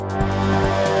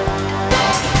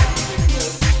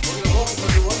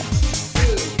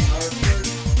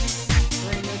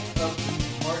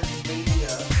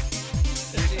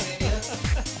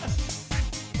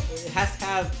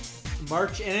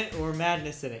March in it or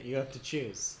Madness in it. You have to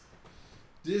choose.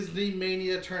 Disney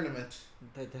Mania Tournament.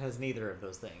 That has neither of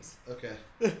those things. Okay.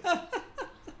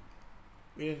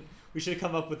 We should have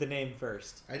come up with a name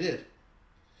first. I did.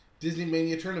 Disney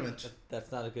Mania Tournament.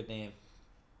 That's not a good name.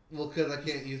 Well, because I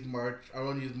can't use March. I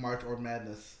want to use March or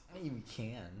Madness. You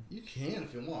can. You can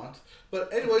if you want.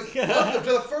 But anyways, welcome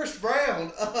to the first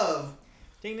round of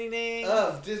Ding ding ding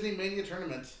of Disney Mania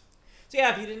Tournament. So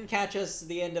yeah, if you didn't catch us at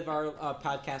the end of our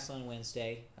podcast on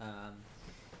Wednesday,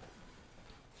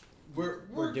 we're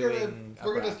doing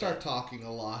gonna start talking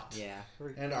a lot. Yeah,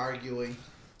 and arguing.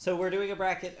 So we're doing a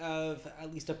bracket of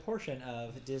at least a portion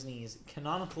of Disney's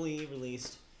canonically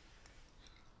released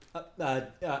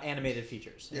animated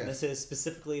features. Yes. And this is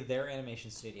specifically their animation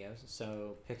studios,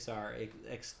 so Pixar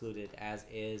excluded, as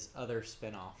is other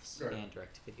spin-offs and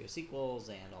direct-to-video sequels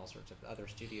and all sorts of other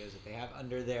studios that they have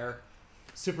under their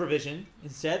supervision.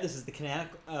 Instead, this is the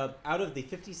out of the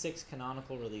 56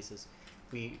 canonical releases,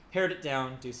 we pared it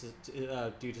down due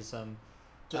to some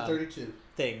to 32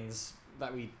 things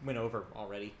that we went over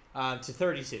already, to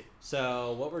 32.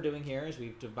 So what we're doing here is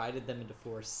we've divided them into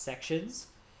 4 sections.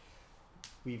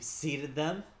 We've seeded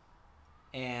them,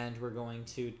 and we're going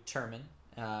to determine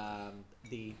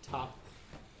the top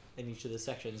in each of the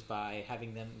sections by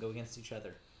having them go against each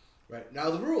other. Right.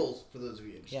 Now the rules, for those of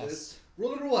you interested. Yes.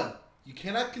 Rule number 1. You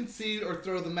cannot concede or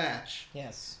throw the match.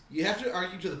 Yes. You have to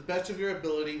argue to the best of your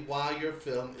ability why your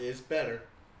film is better.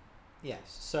 Yes.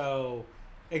 So,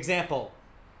 example,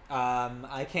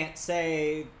 I can't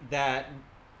say that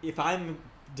if I'm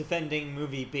defending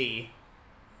movie B,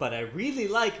 but I really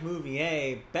like movie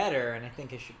A better and I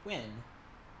think it should win,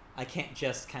 I can't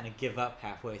just kind of give up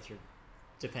halfway through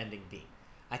defending B.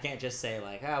 I can't just say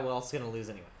like, well, it's going to lose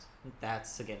anyways.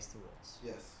 That's against the rules.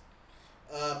 Yes.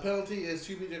 Penalty is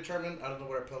to be determined. I don't know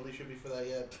what our penalty should be for that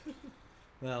yet.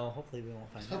 Well, hopefully we won't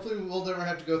find out. Hopefully we'll never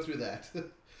have to go through that.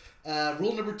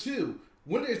 Rule number 2.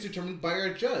 Winner is determined by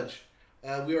our judge.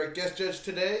 We are a guest judge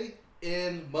today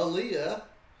in Malia,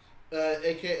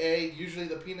 a.k.a. usually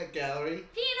the Peanut Gallery.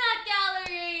 Peanut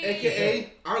Gallery!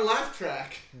 A.k.a. our laugh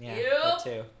track. Yeah, Yep. that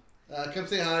too. Come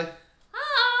say hi.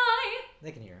 Hi!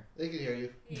 They can hear. They can hear you.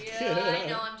 Yeah, I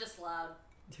know, I'm just loud.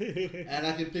 And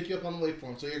I can pick you up on the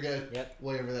waveform, so you're good. Yep.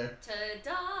 Way over there.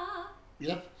 Ta-da!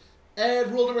 Yep. And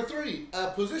rule number 3.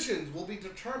 Positions will be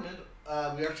determined.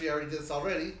 We actually already did this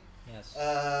already. Yes.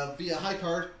 Via high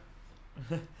card.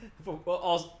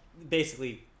 Well,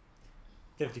 basically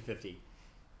 50-50.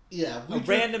 Yeah. A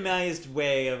randomized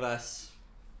way of us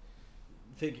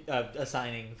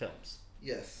assigning films.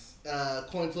 Yes.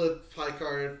 Coin flip, high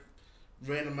card,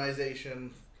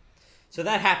 randomization. So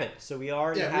that happened. So we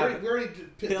already have we already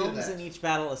did films that. in each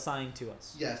battle assigned to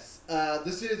us. Yes.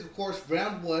 This is, of course,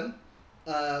 round 1,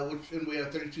 and we have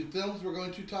 32 films we're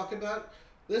going to talk about.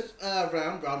 This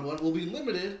round 1, will be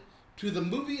limited to the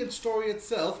movie and story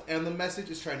itself and the message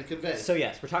it's trying to convey. So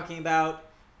yes, we're talking about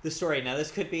the story. Now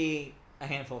this could be a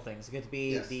handful of things. It could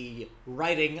be the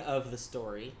writing of the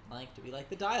story. Like, do we like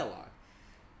the dialogue?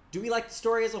 Do we like the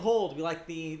story as a whole? Do we like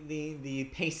the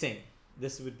pacing?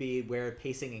 This would be where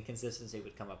pacing and consistency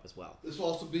would come up as well. This will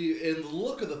also be in the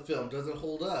look of the film. Does it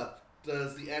hold up?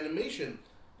 Does the animation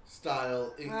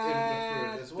style improve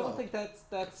as well? I don't think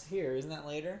that's here. Isn't that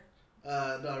later? No,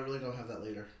 I really don't have that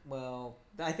later. Well,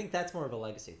 I think that's more of a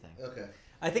legacy thing. Okay.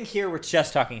 I think here we're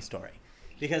just talking story,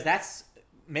 because that's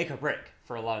make or break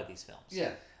for a lot of these films.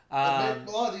 Yeah. A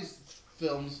lot of these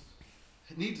films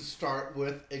need to start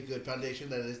with a good foundation,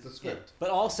 that is the script. Yeah.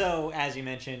 But also, as you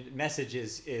mentioned, message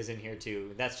is in here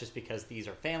too. That's just because these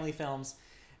are family films.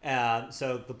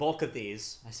 So the bulk of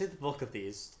these, I say the bulk of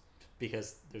these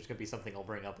because there's going to be something I'll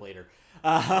bring up later,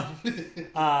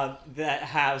 that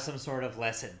have some sort of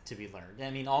lesson to be learned.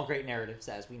 I mean, all great narratives,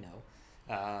 as we know,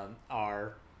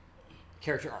 are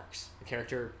character arcs. The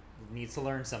character needs to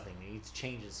learn something. They need to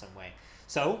change in some way.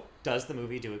 So, does the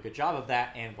movie do a good job of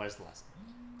that, and what is the lesson?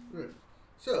 Right.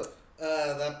 So,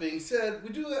 that being said, we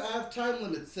do have time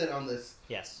limits set on this.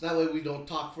 Yes. That way we don't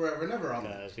talk forever and ever on it.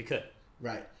 Because we could.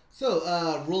 Right.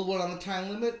 So, rule 1 on the time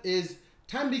limit is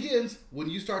time begins when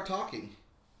you start talking.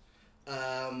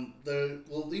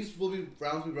 These will be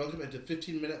rounds we broke them into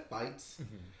 15-minute fights.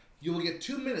 Mm-hmm. You will get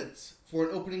 2 minutes for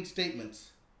an opening statement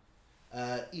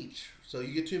each. So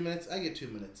you get 2 minutes, I get 2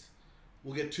 minutes.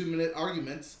 We'll get 2-minute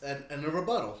arguments and a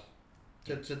rebuttal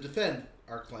to defend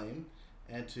our claim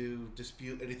and to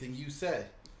dispute anything you say.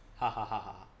 Ha ha ha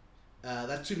ha.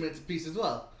 That's 2 minutes apiece as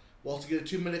well. We'll also get a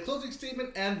 2-minute closing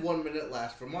statement and 1 minute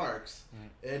last remarks.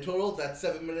 Right. In total, that's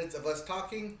 7 minutes of us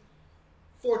talking,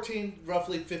 14,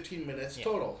 roughly 15 minutes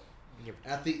total.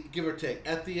 Give or take.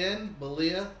 At the end,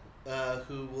 Malia,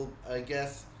 who will, I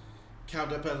guess,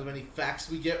 count up how many facts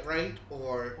we get right,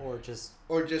 or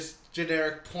just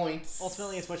generic points.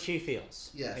 ultimately it's what she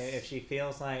feels. Yes. If she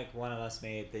feels like one of us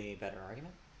made the better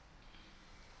argument,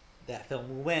 that film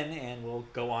will win, and we'll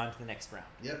go on to the next round.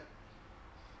 Yep.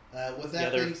 With The that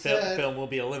other being said, film will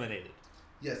be eliminated.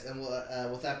 yes, and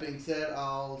with that being said,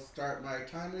 I'll start my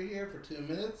timer here for 2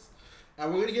 minutes,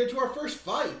 and we're gonna get into our first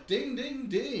fight. Ding, ding,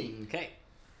 ding. Okay.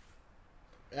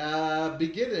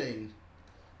 Beginning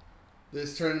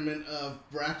this tournament of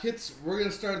brackets, we're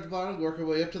gonna start at the bottom, work our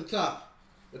way up to the top,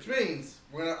 which means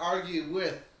we're gonna argue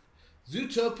with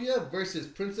Zootopia versus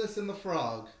Princess and the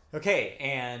Frog. Okay,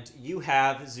 and you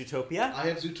have Zootopia. I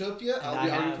have Zootopia. And I'll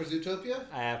be I arguing have- for Zootopia.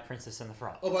 I have Princess and the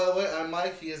Frog. Oh, by the way, I'm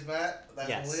Mike. He is Matt. That's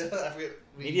Yes. Malia. I forget.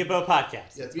 Media Bow Podcast.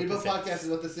 Yes, That's Media what Bow this Podcast is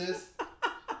what this is. All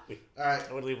right.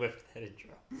 Totally whiffed that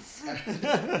intro.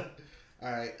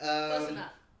 All right. Close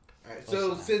enough. All right. Close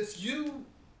So enough. since you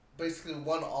basically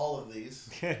won all of these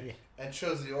Yeah. and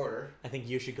chose the order, I think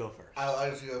you should go first. I'll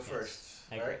just go first.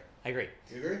 I All agree. right. I agree.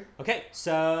 You agree? Okay,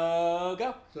 so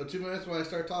go. So 2 minutes when I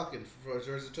start talking for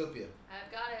Zootopia.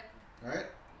 I've got it. All right.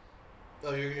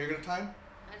 Oh, you're gonna time?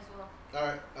 Might as well. All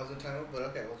right. I was gonna time it, but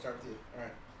okay, we'll start with you. All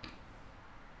right.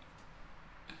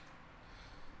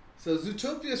 So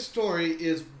Zootopia's story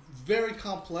is very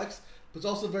complex, but it's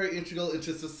also very integral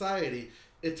into society.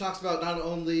 It talks about not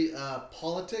only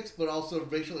politics, but also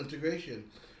racial integration,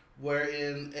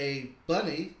 wherein a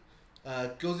bunny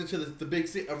goes into the big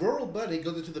city, a rural bunny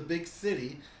goes into the big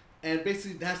city, and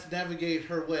basically has to navigate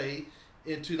her way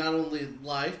into not only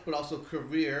life, but also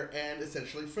career and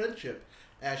essentially friendship.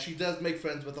 As she does make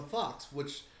friends with a fox,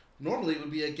 which normally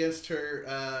would be against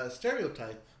her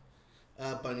stereotype,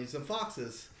 bunnies and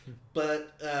foxes.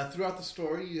 But throughout the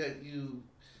story,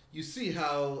 you see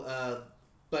how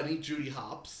Bunny Judy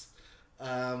Hopps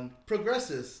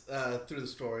progresses through the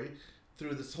story,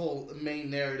 through this whole main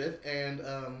narrative, and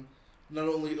not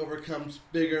only overcomes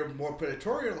bigger, more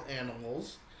predatory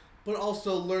animals, but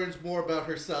also learns more about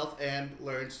herself and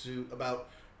learns about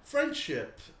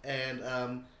friendship and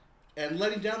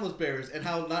letting down those barriers, and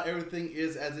how not everything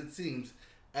is as it seems,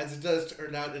 as it does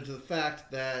turn out into the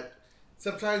fact that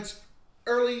sometimes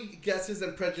early guesses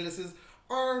and prejudices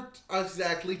aren't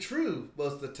exactly true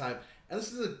most of the time. And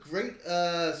this is a great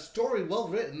story, well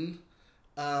written,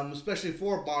 especially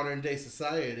for modern day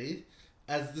society,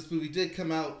 as this movie did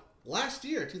come out last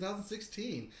year,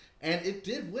 2016, and it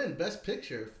did win Best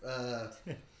Picture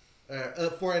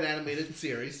for an animated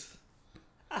series.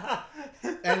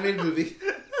 Animated movie,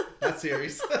 not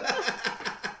series.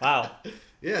 Wow.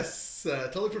 Yes,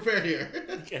 totally prepared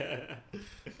here.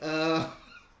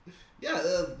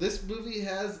 This movie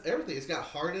has everything. It's got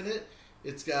heart in it.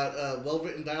 It's got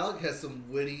well-written dialogue. It has some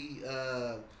witty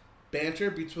banter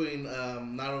between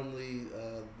not only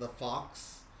the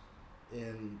fox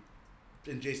in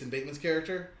Jason Bateman's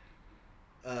character,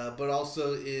 but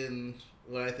also in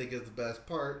what I think is the best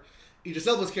part, Idris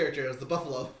Elba's character as the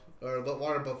buffalo, or the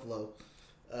water buffalo,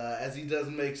 as he does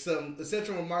make some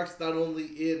essential remarks not only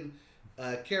in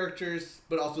characters,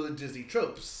 but also in Disney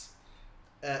tropes.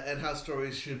 And how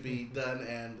stories should be done,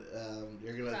 and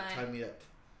you're gonna time me up.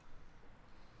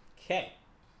 Okay.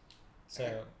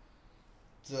 So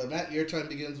Matt, your time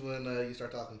begins when you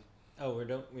start talking. oh,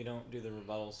 we don't do the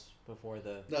rebuttals before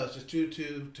the No, it's just two.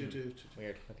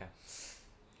 weird. Okay.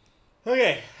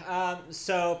 Okay.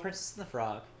 So Princess and the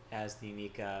Frog has the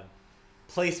unique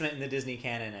placement in the Disney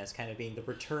canon as kind of being the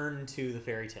return to the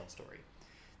fairy tale story.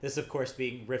 This, of course,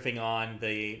 being riffing on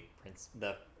the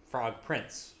Frog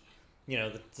Prince. You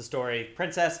know, the story,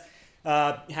 princess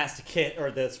has to kiss,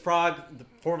 or the frog,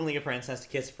 formerly a prince, has to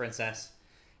kiss a princess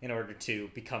in order to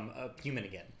become a human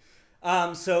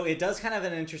again. So it does kind of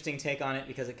an interesting take on it,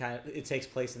 because it takes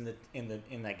place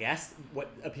in I guess what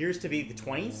appears to be the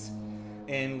 20s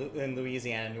in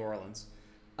Louisiana, New Orleans.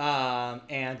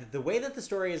 And the way that the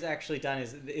story is actually done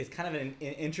is kind of an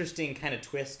interesting kind of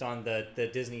twist on the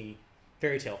Disney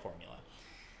fairy tale formula.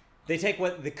 They take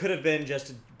what could have been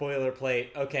just a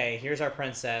boilerplate, okay, here's our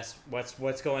princess,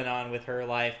 what's going on with her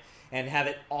life, and have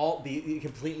it all be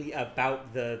completely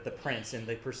about the prince and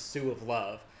the pursuit of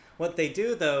love. What they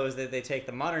do, though, is that they take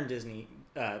the modern Disney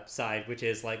side, which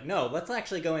is like, no, let's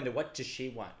actually go into what does she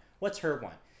want? What's her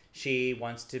want? She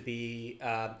wants to be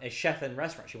a chef in a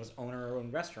restaurant. She wants to own her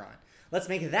own restaurant. Let's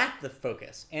make that the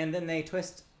focus. And then they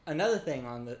twist another thing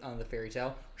on the fairy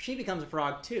tale. She becomes a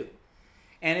frog, too.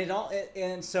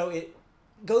 And so it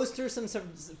goes through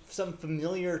some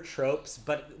familiar tropes,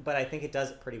 but I think it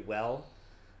does it pretty well.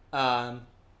 The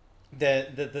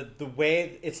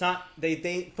way it's not,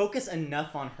 they focus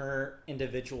enough on her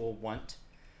individual want,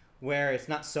 where it's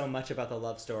not so much about the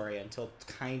love story until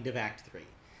kind of Act 3.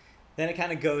 then it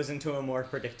kind of goes into a more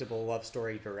predictable love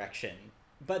story direction.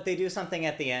 But they do something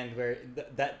at the end where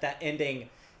that ending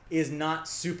is not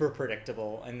super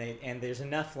predictable, and there's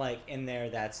enough like in there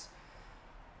that's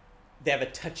they have a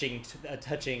touching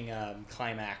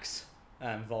climax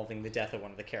involving the death of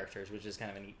one of the characters, which is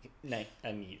kind of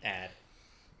a neat add.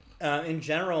 In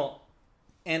general,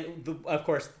 and of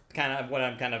course, kind of what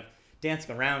I'm kind of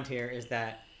dancing around here is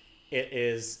that it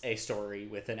is a story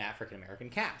with an African American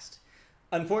cast.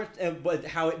 But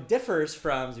how it differs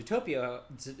from Zootopia,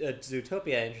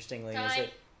 interestingly, is that...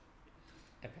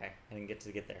 Okay, I didn't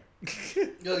get there.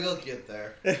 You'll get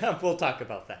there. We'll talk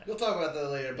about that. We'll talk about that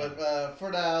later, but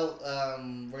for now,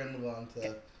 we're going to move on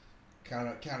to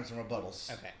counters and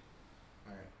rebuttals. Okay.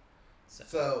 All right.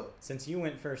 So, since you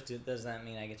went first, does that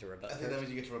mean I get to rebuttal? I think that means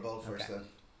you get to rebuttal first, then.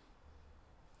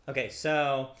 Okay,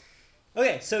 so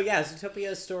yeah,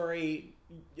 Zootopia's story,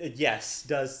 yes,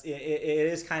 it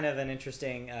is kind of an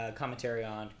interesting commentary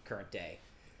on current day.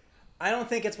 I don't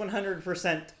think it's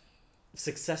 100%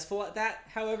 successful at that,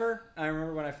 however. I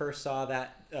remember when I first saw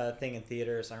that thing in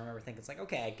theaters, I remember thinking, it's like,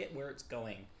 okay, I get where it's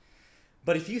going.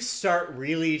 But if you start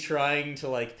really trying to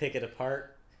like pick it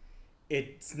apart,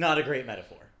 it's not a great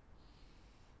metaphor.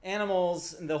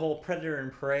 Animals, the whole predator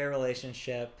and prey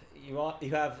relationship, you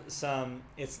have some,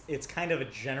 it's kind of a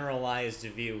generalized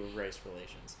view of race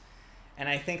relations. And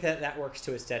I think that works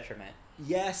to its detriment.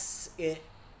 Yes, it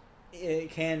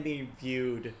can be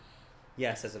viewed,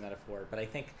 yes, as a metaphor, but I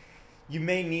think you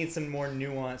may need some more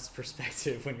nuanced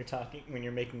perspective when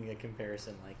you're making a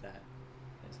comparison like that.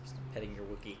 Just petting your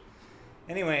Wookiee.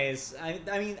 Anyways, I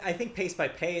mean, I think pace by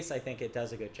pace, I think it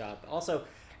does a good job. Also,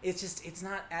 it's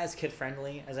not as kid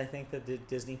friendly as I think that the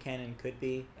Disney canon could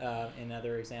be in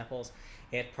other examples.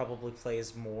 It probably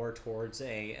plays more towards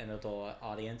an adult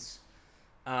audience,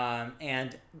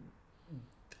 and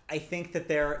I think that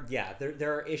there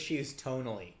are issues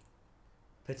tonally,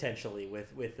 potentially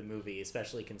with the movie,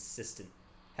 especially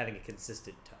having a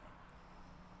consistent tone.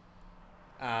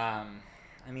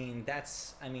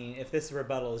 If this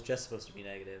rebuttal is just supposed to be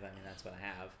negative, that's what I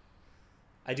have.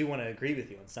 I do want to agree with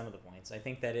you on some of the points. I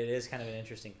think that it is kind of an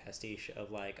interesting pastiche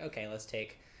of like, okay, let's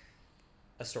take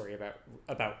a story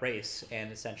about race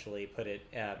and essentially put it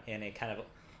in a kind of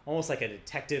almost like a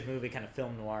detective movie, kind of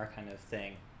film noir kind of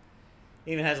thing.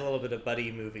 It even has a little bit of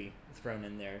buddy movie thrown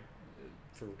in there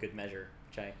for good measure,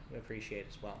 which I appreciate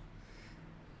as well.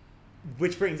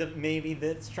 Which brings up maybe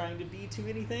that's trying to be too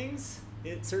many things.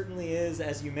 It certainly is,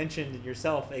 as you mentioned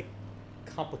yourself, a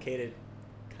complicated,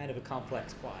 kind of a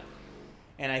complex plot.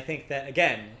 And I think that,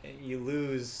 again, you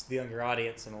lose the younger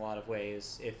audience in a lot of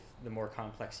ways if the more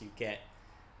complex you get.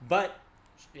 But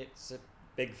it's a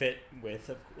big hit with,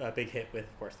 of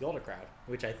course, the older crowd,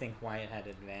 which I think why it had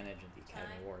an advantage at the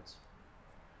Academy Awards.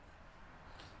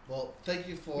 Well, thank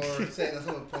you for saying that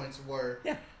some of the points were,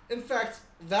 yeah, in fact,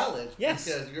 valid. Yes.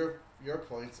 Because your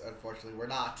points, unfortunately, were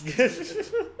not.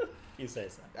 You say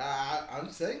so. I'm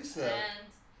saying so. And,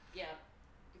 yeah,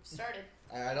 you've started.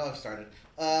 I know I've started.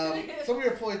 Some of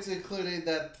your points included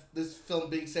that this film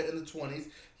being set in the 20s,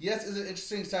 yes, is an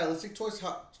interesting stylistic choice.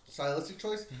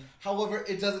 Mm-hmm. However,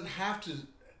 it doesn't have to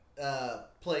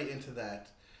play into that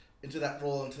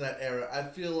role, into that era. I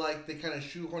feel like they kind of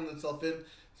shoehorn themselves in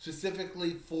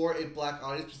specifically for a black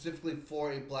audience, specifically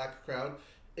for a black crowd,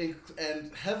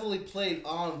 and heavily played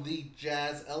on the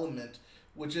jazz element,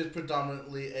 which is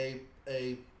predominantly a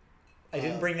I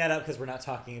didn't bring that up because we're not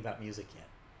talking about music yet.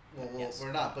 Well, yes.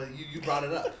 We're not, but you brought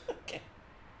it up. Okay.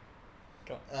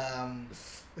 Go on.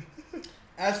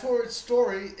 As for its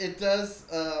story, it does,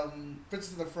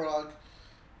 Princess and the Frog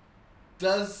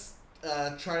does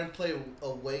try and play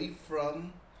away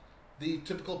from the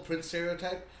typical prince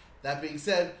stereotype. That being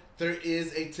said, there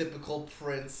is a typical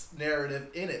prince narrative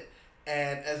in it.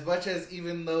 And as much as,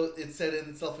 even though it's said in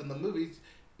itself in the movies,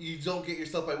 you don't get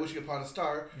yourself by wishing upon a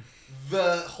star,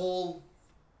 the whole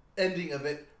ending of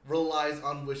it relies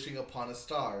on wishing upon a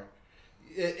star.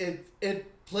 It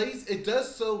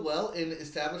does so well in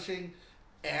establishing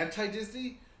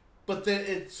anti-Disney, but then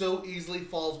it so easily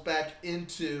falls back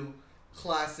into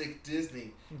classic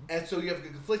Disney. And so you have a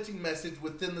conflicting message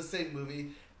within the same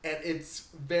movie, and it's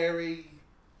very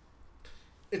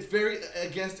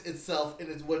against itself and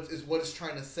what it's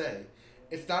trying to say.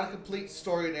 It's not a complete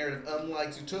story narrative, unlike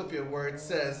Zootopia, where it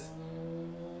says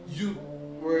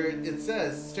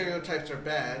stereotypes are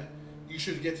bad. You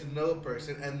should get to know a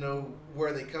person and know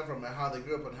where they come from and how they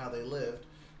grew up and how they lived,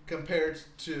 compared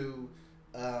to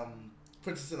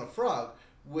Princess and the Frog,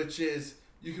 which is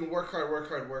you can work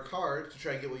hard to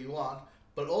try and get what you want,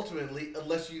 but ultimately,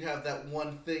 unless you have that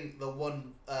one thing, the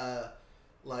one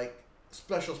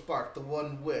special spark, the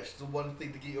one wish, the one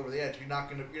thing to get you over the edge. You're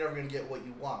never gonna get what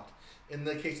you want. In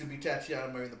the case, it'd be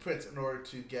Tatiana marrying the prince in order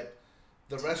to get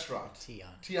the restaurant.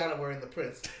 Tiana marrying the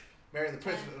prince, marrying the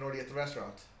prince in order to get the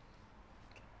restaurant.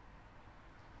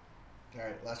 All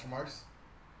right, last remarks.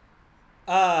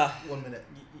 1 minute.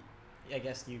 I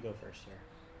guess you go first here.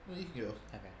 Well, you can go.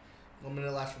 Okay. 1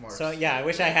 minute last remarks. So yeah, I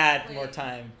wish I had more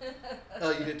time.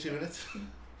 Oh, you did 2 minutes.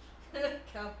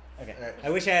 Go. Okay. All right. I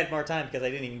wish I had more time because I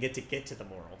didn't even get to the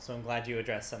moral. So I'm glad you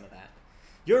addressed some of that.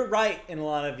 You're right in a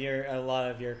lot of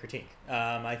your critique.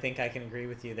 I think I can agree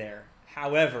with you there.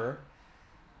 However,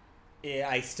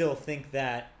 I still think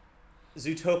that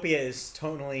Zootopia is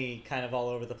tonally kind of all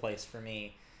over the place for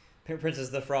me. Princess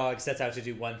of the Frog sets out to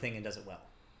do one thing and does it well.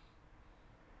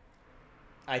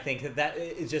 I think that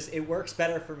it works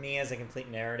better for me as a complete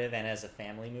narrative and as a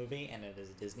family movie and as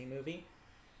a Disney movie.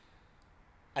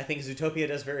 I think Zootopia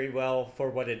does very well for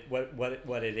what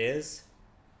it is,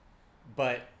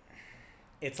 but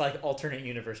it's like alternate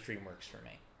universe DreamWorks for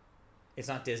me. It's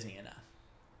not Disney enough.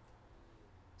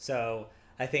 So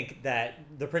I think that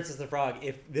the Princess of the Frog,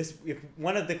 if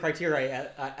one of the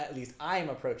criteria at least I'm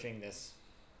approaching this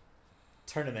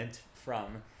tournament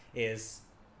from is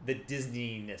the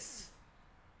Disney-ness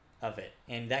of it,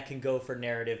 and that can go for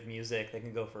narrative, music, that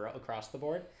can go for across the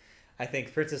board. I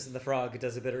think Princess and the Frog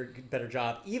does a better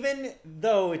job, even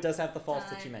though it does have the faults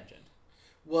that you mentioned.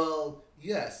 Well,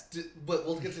 yes, but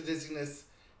we'll get to Disney-ness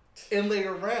in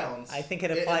later rounds. I think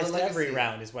it applies to every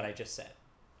round, is what I just said.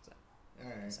 So, all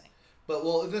right. But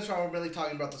well, in this round, we're really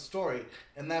talking about the story,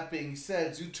 and that being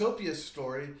said, Zootopia's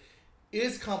story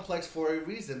is complex for a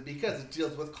reason because it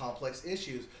deals with complex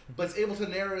issues, but it's able to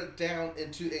narrow it down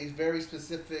into a very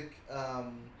specific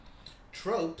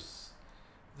tropes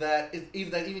that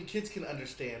even kids can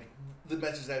understand the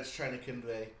message that it's trying to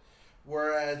convey.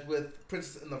 Whereas with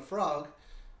Princess and the Frog,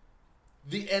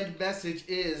 the end message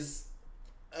is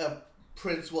a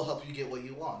prince will help you get what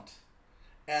you want,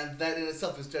 and that in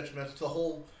itself is detrimental to the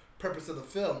whole purpose of the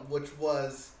film, which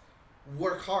was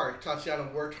work hard.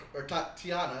 Tiana worked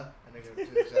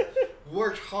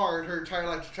hard her entire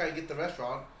life to try and get the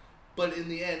restaurant, but in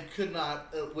the end could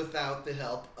not without the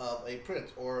help of a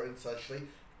prince, or essentially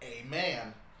a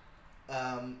man.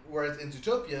 Whereas in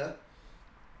Zootopia,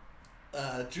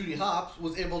 Judy Hopps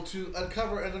was able to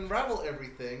uncover and unravel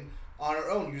everything on her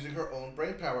own, using her own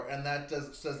brain power, and that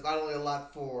says not only a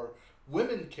lot for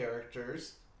women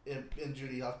characters in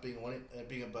Judy Hopps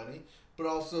being a bunny, but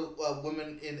also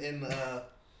women in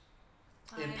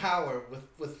power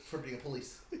for being a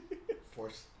police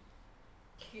force.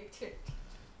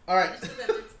 All right.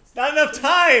 Not enough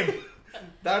time.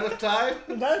 Not enough time.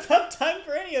 Not enough time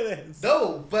for any of this.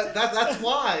 No, but that's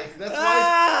why.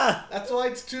 That's why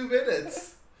it's 2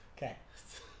 minutes. Okay.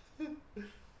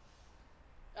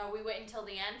 Are we waiting until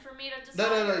the end for me to decide?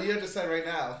 No. You have to decide right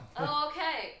now. Oh,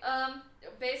 okay.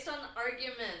 Based on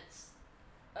arguments.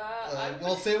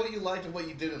 Well, say what you liked and what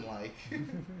you didn't like.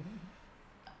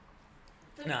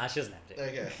 No, she doesn't have to.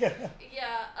 Okay.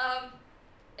 Yeah,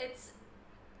 it's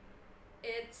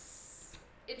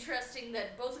interesting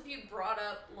that both of you brought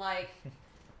up, like,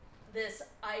 this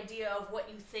idea of what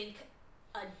you think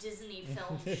a Disney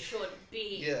film should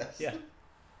be. Yes. Yeah.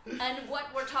 And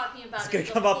what we're talking about It's is going the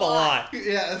to come up a lot.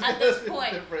 Yeah. At this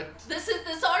point, different.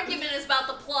 this argument is about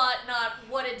the plot, not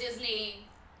what a Disney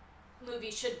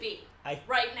movie should be.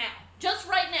 Right now. Just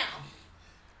right now.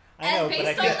 I know, and but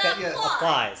I based think on that that plot,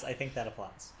 applies. I think that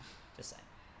applies. Just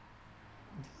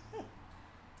saying.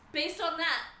 based on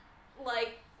that,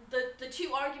 like, the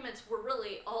two arguments were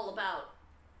really all about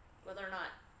whether or not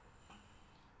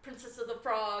Princess of the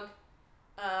Frog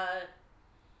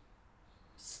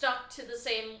stuck to the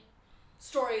same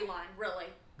storyline, really,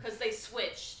 because they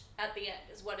switched at the end,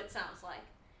 is what it sounds like.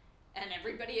 And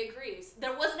everybody agrees.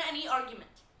 There wasn't any argument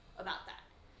about that,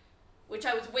 which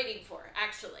I was waiting for,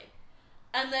 actually.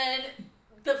 And then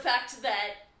the fact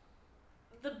that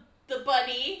the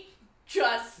bunny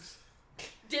just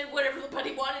did whatever the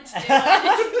bunny wanted to do, and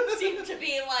it seemed to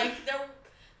be like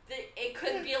it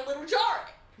could be a little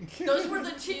jarring. Those were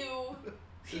the two.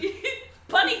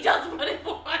 Bunny does what it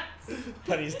wants.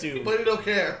 Bunnies do. Bunny don't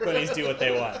care. Bunnies do what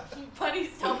they want. Bunnies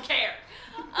don't care.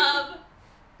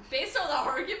 Based on the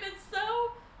arguments,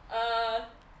 though,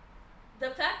 the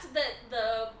fact that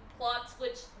the plot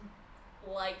switched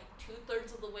like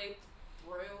 2/3 of the way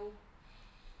through,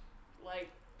 like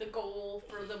the goal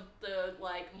for the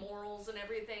like morals and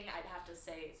everything, I'd have to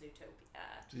say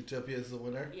Zootopia. Zootopia is the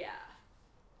winner? Yeah.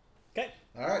 Okay.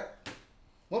 Alright.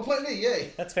 1 point me,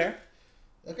 yay. That's fair.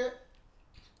 Okay.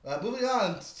 Moving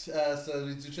on. So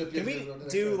Zootopia. Can we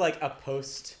do like a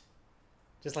post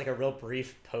Just like a real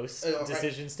brief post Oh, right.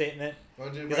 decision statement.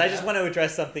 Wanna do it Because right I just now? want to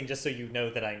address something just so you know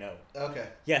that I know. Okay.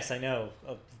 Yes, I know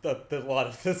a lot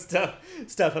of the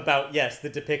stuff about the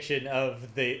depiction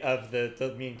of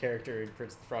the main character in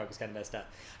Prince of the Frog is kind of messed up.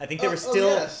 I think they were still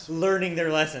yes. learning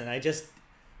their lesson. I just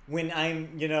when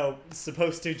I'm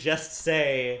supposed to just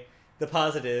say the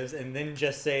positives and then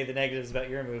just say the negatives about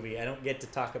your movie, I don't get to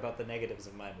talk about the negatives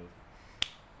of my movie.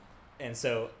 And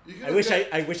so I wish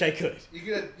I could. You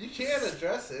can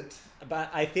address it.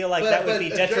 But I feel like But- that would but be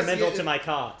addressing detrimental it- to my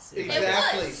cause. if I did.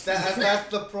 Exactly. was. That's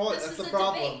the pro. This That's is the a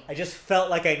problem. debate. I just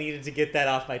felt like I needed to get that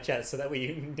off my chest so that way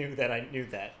you knew that I knew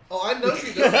that. Oh, I know you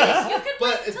You don't. can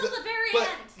But wait it's till the very but end.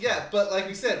 yeah, but like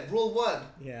you said, rule 1: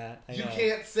 Yeah, I you know.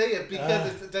 can't say it because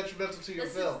Ugh. it's detrimental to your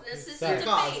This film. is a Sorry. Your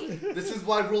cause. debate. This is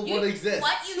why rule 1 exists.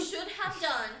 What you should have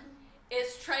done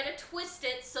is try to twist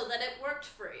it so that it worked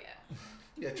for you.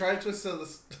 Yeah, try to twist so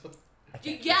this. I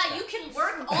can't Yeah, twist you that. can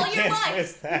work I all your can't life.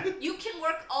 twist that. You can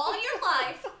work all your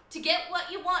life to get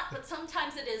what you want, but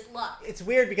sometimes it is luck. It's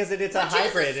weird because it's a Which is a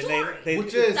hybrid, and story. they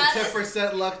Which is That is-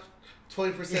 10% luck,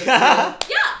 20% skill. Yeah,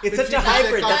 it's such a 50%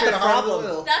 hybrid. That's the confident, heart of the problem.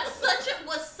 will.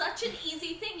 was such an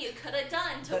easy thing you could have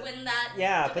done to But- win that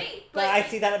Yeah, debate. but I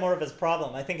see that more of as a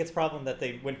problem. I think it's a problem that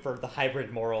they went for the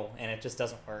hybrid moral, and it just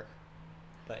doesn't work.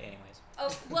 But anyways.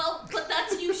 Oh, well, but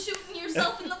that's you shooting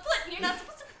yourself in the foot, and you're not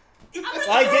supposed to. I'm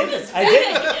gonna I throw didn't. this I pen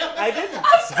didn't. at you. I didn't.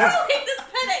 I'm throwing this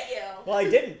pen at you. Well, I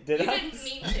didn't, did You I? didn't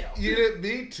mean to, You didn't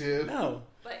need to. No.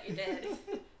 but you did.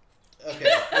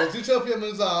 Okay, well, Zootopia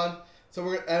moves on, so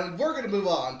we're gonna move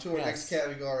on to our next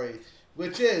category,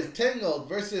 which is Tangled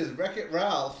versus Wreck-It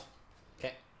Ralph.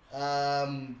 Okay.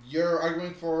 You're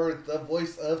arguing for the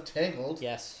voice of Tangled.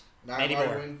 Yes. And I'm Mandy Moore.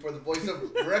 arguing for the voice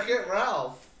of Wreck-It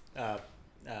Ralph.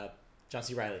 John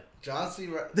C. Reilly. John C.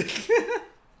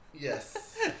 Yes.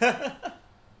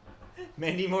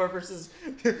 Mandy Moore versus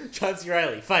John C.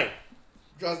 Reilly. Fight.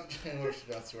 John C.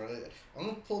 Reilly. I'm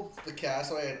gonna pull the cast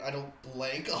so I don't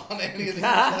blank on any of these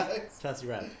guys. John C.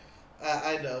 Reilly.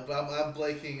 I know, but I'm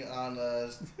blanking on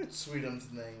Sweetum's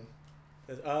name.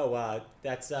 That's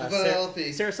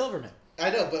Vanellope. Sarah Silverman. I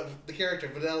know, but the character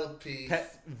Vanellope.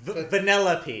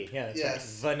 Vanellope. Yeah, that's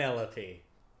Yes. right. Vanellope.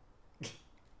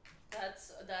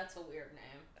 That's a weird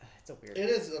name. It's a weird It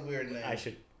is a weird name. I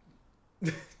should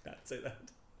not say that.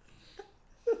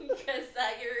 Because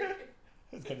that you're. I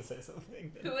was going to say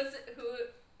something. Who is it?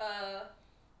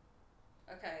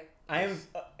 Okay. I am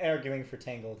arguing for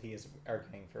Tangled. He is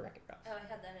arguing for Wreck-It Ralph. Oh, I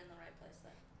had that in the right place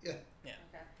then. Yeah.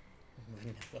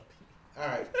 Okay. Vanellope.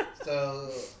 Alright,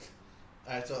 so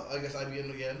I guess I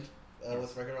begin again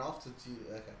with Wreck-It Ralph since you.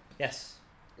 Okay. Yes.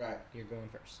 Right. You're going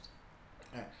first.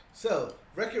 Alright. So,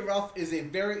 Wreck-It Ralph is a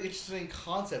very interesting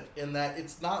concept in that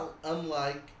it's not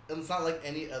like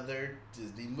any other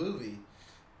Disney movie.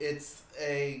 It's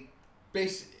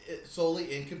based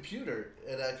solely in a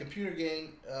computer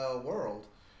game world,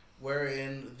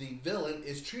 wherein the villain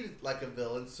is treated like a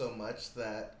villain so much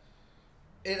that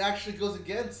it actually goes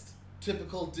against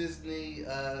typical Disney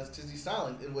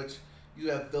styling, in which you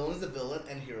have villain as a villain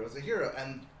and hero as a hero,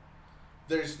 and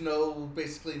there's no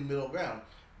basically middle ground.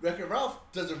 Wreck-It Ralph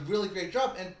does a really great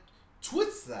job and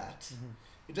twists that. Mm-hmm.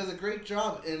 It does a great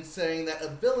job in saying that a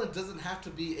villain doesn't have to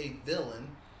be a villain,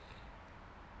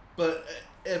 but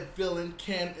a villain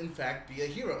can in fact be a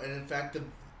hero, and in fact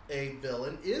a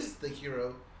villain is the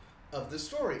hero of the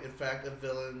story. In fact, a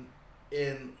villain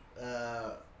in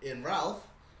Ralph,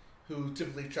 who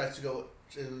typically tries to go,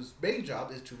 whose main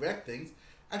job is to wreck things,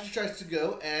 actually tries to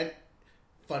go and,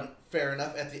 fair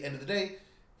enough, at the end of the day,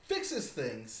 fixes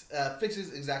things.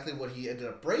 Fixes exactly what he ended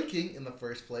up breaking in the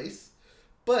first place,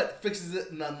 but fixes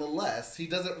it nonetheless. He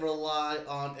doesn't rely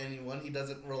on anyone. He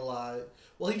does rely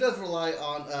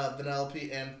on Vanellope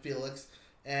and Felix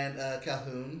and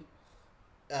Calhoun.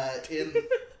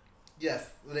 Yes,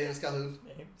 the name is Calhoun.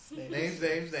 Names.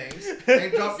 Name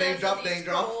drop.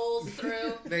 Scrolls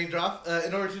through. Name drop.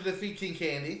 In order to defeat King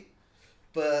Candy.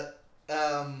 But,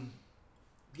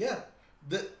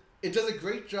 it does a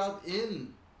great job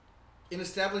in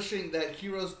establishing that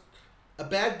a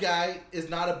bad guy is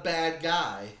not a bad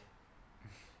guy.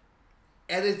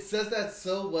 And it says that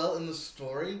so well in the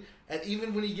story, and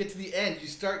even when you get to the end, you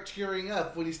start tearing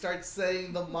up when he starts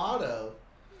saying the motto.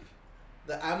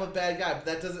 That I'm a bad guy, but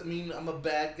that doesn't mean I'm a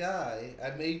bad guy.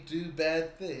 I may do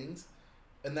bad things,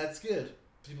 and that's good.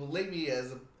 People label me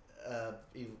as a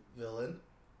villain,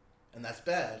 and that's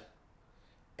bad.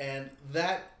 And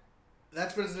that's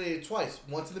resonated twice.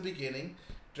 Once in the beginning,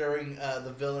 during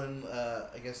the villain,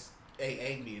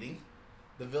 AA meeting,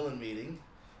 the villain meeting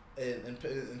in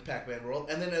Pac-Man World,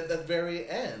 and then at the very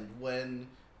end when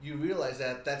you realize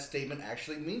that statement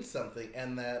actually means something,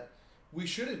 and that we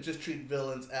shouldn't just treat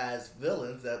villains as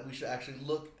villains, that we should actually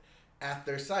look at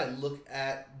their side, look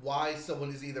at why someone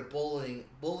is either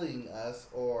bullying us,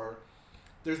 or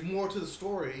there's more to the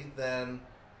story than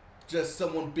just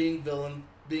someone being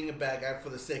a bad guy for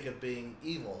the sake of being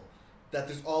evil. That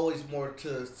there's always more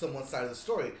to someone's side of the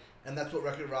story. And that's what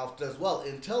Wreck-It Ralph does well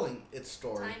in telling its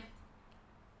story. Time.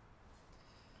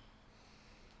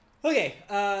 Okay,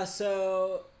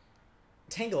 so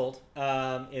Tangled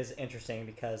is interesting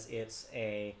because it's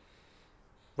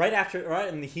right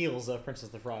in the heels of Princess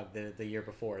the Frog the year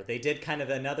before. They did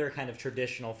another kind of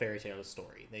traditional fairy tale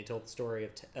story. They told the story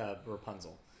of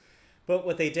Rapunzel. But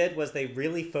what they did was they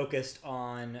really focused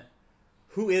on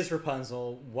who is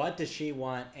Rapunzel, what does she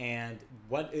want, and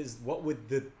what would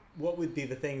be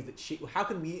the things that how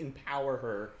can we empower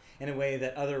her in a way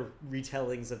that other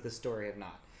retellings of the story have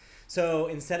not. So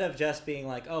instead of just being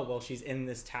like, oh, well, she's in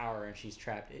this tower and she's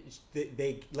trapped,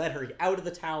 they let her out of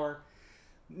the tower.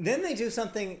 Then they do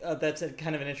something that's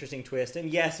kind of an interesting twist. And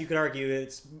yes, you could argue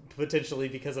it's potentially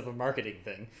because of a marketing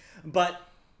thing. But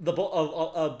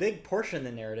a big portion of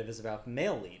the narrative is about the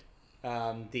male lead.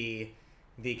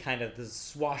 The kind of the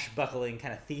swashbuckling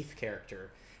kind of thief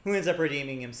character who ends up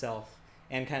redeeming himself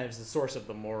and kind of is the source of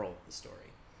the moral of the story.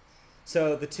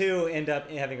 So the two end up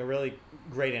having a really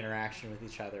great interaction with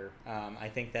each other. I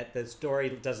think that the story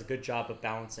does a good job of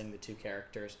balancing the two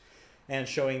characters and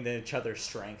showing each other's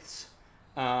strengths.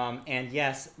 And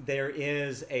yes, there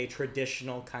is a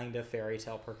traditional kind of fairy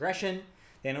tale progression.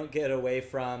 They don't get away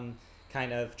from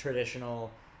kind of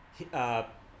traditional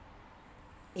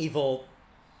evil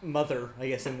mother, I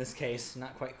guess in this case,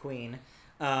 not quite queen,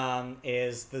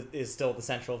 is still the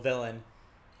central villain.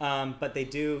 But they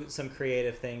do some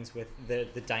creative things with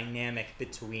the dynamic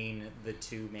between the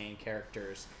two main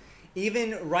characters.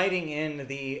 Even writing in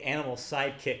the animal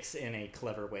sidekicks in a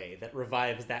clever way that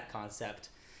revives that concept,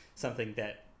 something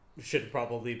that should have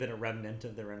probably been a remnant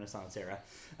of the Renaissance era.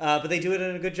 But they do it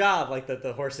in a good job. Like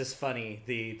the horse is funny,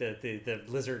 the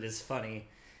lizard is funny.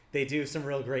 They do some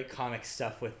real great comic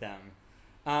stuff with them.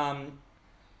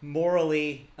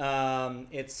 Morally,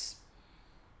 it's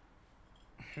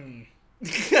kind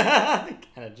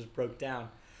of just broke down.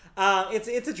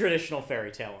 It's a traditional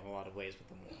fairy tale in a lot of ways with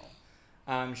the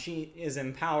moral. She is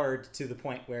empowered to the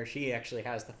point where she actually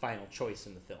has the final choice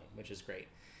in the film, which is great.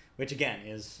 Which again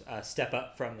is a step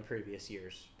up from the previous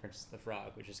year's Princess the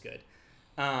Frog, which is good.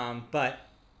 But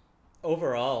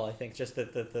overall, I think just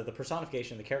the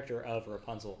personification, the character of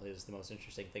Rapunzel is the most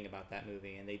interesting thing about that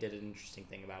movie, and they did an interesting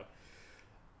thing about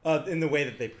in the way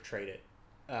that they portrayed it.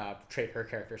 Portrayed her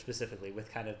character specifically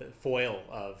with kind of the foil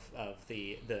of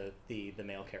the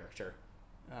male character.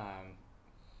 Time.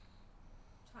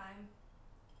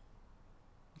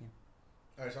 Yeah.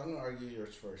 All right, so I'm going to argue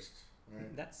yours first. All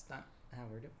right. That's not how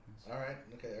we're doing this. All right.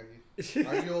 Okay, argue.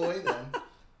 Argue away then.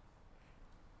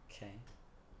 Okay.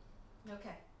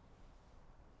 Okay.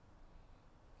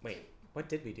 Wait, what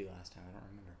did we do last time? I don't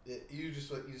remember. You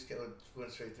just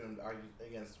went straight through and argued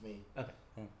against me. Okay.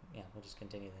 Well, yeah, we'll just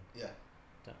continue then. Yeah.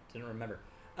 Didn't remember.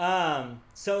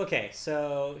 So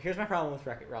here's my problem with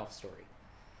Wreck-It Ralph's story.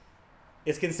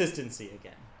 It's consistency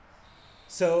again.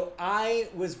 So I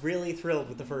was really thrilled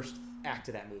with the first act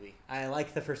of that movie. I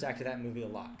like the first act of that movie a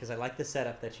lot because I like the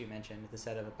setup that you mentioned, the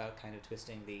setup about kind of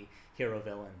twisting the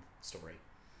hero-villain story.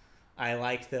 I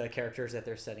like the characters that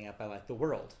they're setting up. I like the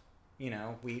world. You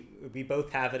know, we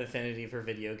both have an affinity for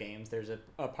video games. There's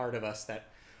a part of us that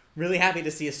really happy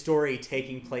to see a story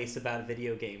taking place about a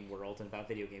video game world and about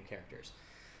video game characters.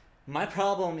 My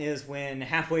problem is when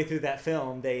halfway through that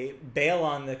film, they bail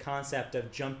on the concept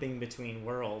of jumping between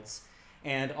worlds,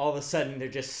 and all of a sudden they're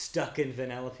just stuck in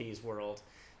Vanellope's world,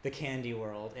 the candy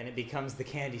world, and it becomes the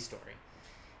candy story.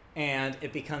 And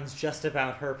it becomes just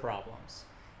about her problems.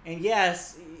 And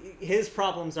yes, his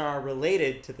problems are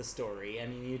related to the story. I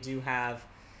mean, you do have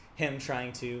him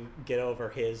trying to get over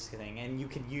his thing, and you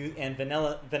can use, and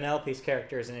Vanellope's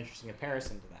character is an interesting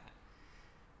comparison to that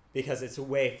because it's a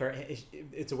way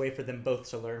for them both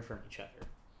to learn from each other.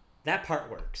 That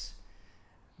part works,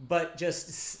 but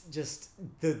just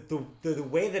the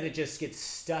way that it just gets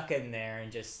stuck in there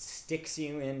and just sticks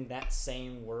you in that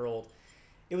same world,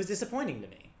 it was disappointing to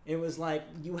me. It was like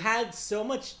you had so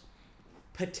much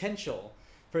potential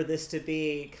for this to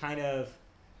be kind of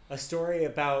a story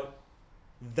about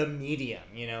the medium,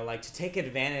 you know, like to take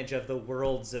advantage of the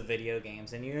worlds of video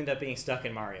games, and you end up being stuck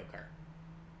in Mario Kart.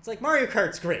 It's like Mario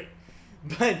Kart's great,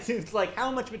 but it's like how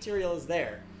much material is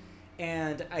there?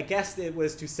 And I guess it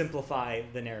was to simplify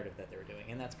the narrative that they were doing,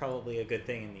 and that's probably a good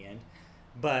thing in the end.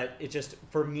 But it just,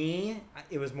 for me,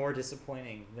 it was more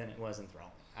disappointing than it was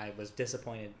enthralling. I was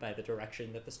disappointed by the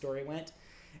direction that the story went,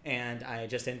 and I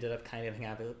just ended up kind of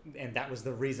and that was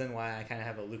the reason why I kind of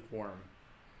have a lukewarm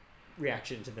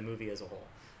reaction to the movie as a whole.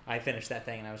 I finished that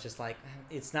thing and I was just like,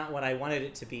 it's not what I wanted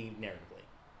it to be narratively.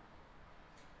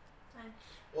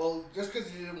 Well, just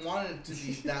because you didn't want it to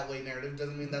be that way narrative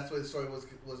doesn't mean that's the way the story was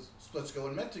supposed to go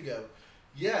and meant to go.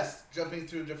 Yes, jumping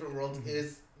through different worlds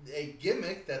is a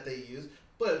gimmick that they use,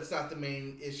 but it's not the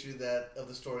main issue of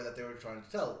the story that they were trying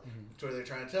to tell. The story they're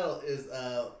trying to tell is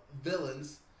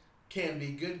villains can be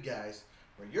good guys.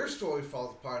 Where your story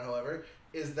falls apart, however,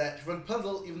 is that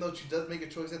Rapunzel, even though she does make a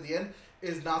choice at the end,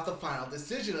 is not the final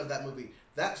decision of that movie.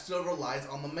 That still relies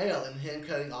on the male and him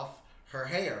cutting off her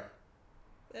hair.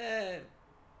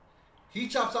 He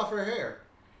chops off her hair.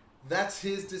 That's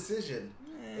his decision.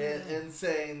 And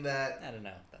saying that... I don't know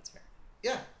if that's fair.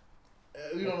 Yeah.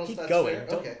 You don't know if that's going.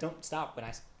 fair? Okay. Don't stop when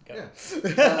I go.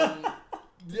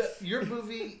 Yeah. Your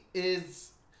movie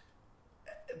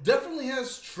definitely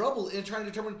has trouble in trying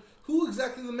to determine who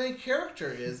exactly the main character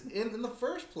is in the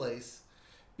first place.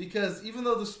 Because even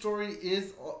though the story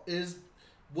is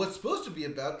what's supposed to be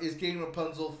about is getting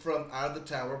Rapunzel from out of the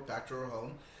tower back to her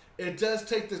home, it does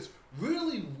take this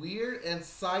really weird and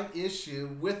side issue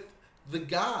with the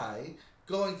guy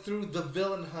going through the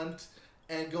villain hunt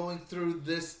and going through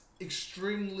this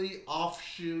extremely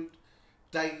offshoot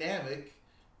dynamic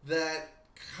that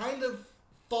kind of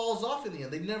falls off in the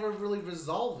end. They never really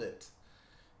resolve it.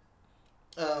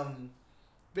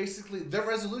 Basically, their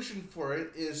resolution for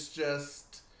it is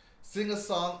just sing a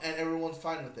song and everyone's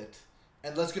fine with it.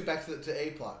 And let's get back to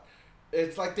A-plot.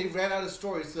 It's like they ran out of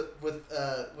stories with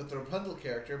the Rapunzel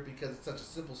character because it's such a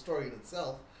simple story in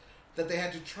itself that they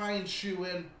had to try and shoe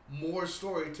in more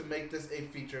story to make this a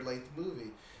feature-length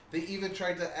movie. They even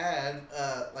tried to add,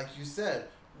 like you said,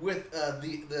 with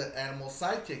the animal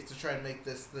sidekicks to try and make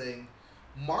this thing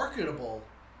marketable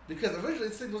because originally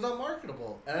this thing was not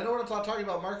marketable. And I know we're not talking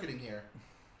about marketing here,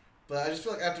 but I just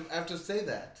feel like I have to say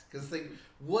that because this thing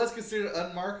was considered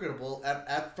unmarketable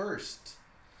at first.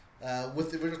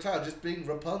 With the original title just being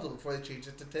Rapunzel before they changed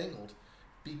it to Tangled.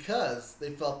 Because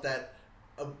they felt that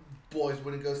boys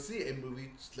wouldn't go see a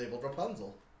movie labeled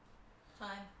Rapunzel.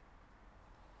 Fine.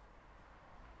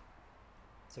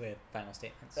 So we have final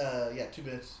statements. 2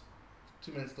 minutes.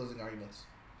 2 minutes closing arguments.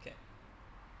 Okay.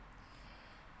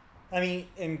 I mean,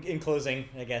 in closing,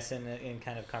 I guess, in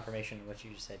kind of confirmation of what you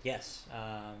just said, yes.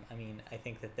 I mean, I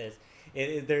think that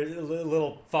there's a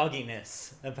little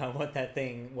fogginess about what that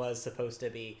thing was supposed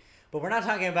to be. But we're not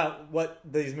talking about what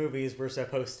these movies were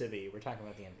supposed to be. We're talking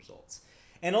about the end results.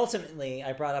 And ultimately,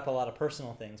 I brought up a lot of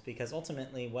personal things because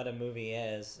ultimately what a movie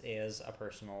is a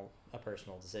personal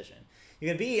decision. You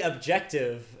can be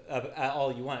objective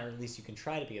all you want, or at least you can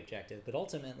try to be objective, but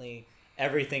ultimately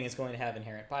everything is going to have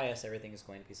inherent bias. Everything is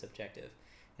going to be subjective.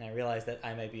 And I realize that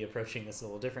I might be approaching this a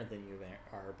little different than you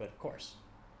are, but of course,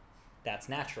 that's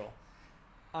natural.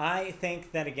 I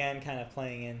think that, again, kind of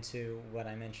playing into what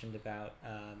I mentioned about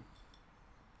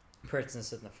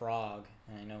Princess and the Frog,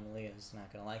 and I know Malia's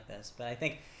not going to like this, but I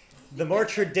think the more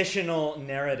traditional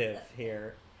narrative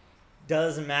here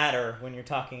does matter when you're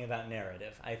talking about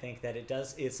narrative. I think that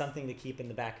it's something to keep in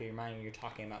the back of your mind when you're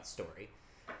talking about story.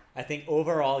 I think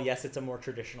overall, yes, it's a more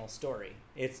traditional story.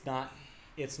 It's not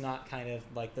kind of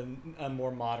like a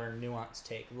more modern, nuanced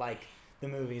take, like the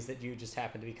movies that you just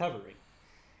happen to be covering.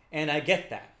 And I get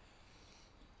that.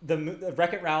 The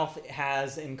Wreck-It Ralph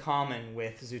has in common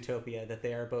with Zootopia that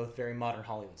they are both very modern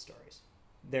Hollywood stories.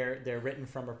 They're written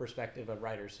from a perspective of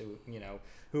writers who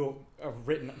are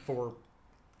written for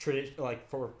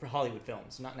Hollywood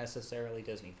films, not necessarily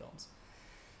Disney films.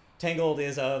 Tangled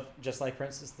is just like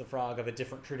Princess the Frog, of a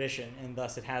different tradition, and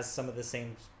thus it has some of the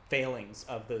same failings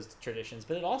of those traditions,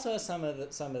 but it also has some of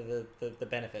the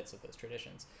benefits of those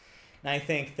traditions. And I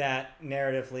think that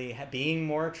narratively, being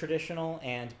more traditional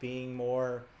and being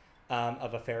more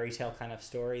of a fairy tale kind of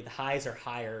story, the highs are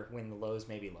higher when the lows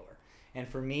may be lower. And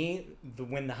for me,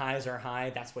 when the highs are high,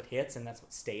 that's what hits and that's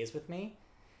what stays with me.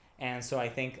 And so I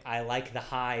think I like the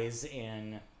highs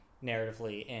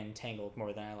narratively in Tangled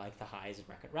more than I like the highs in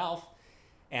Wreck-It Ralph.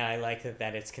 And I like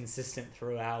that it's consistent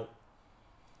throughout,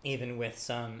 even with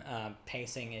some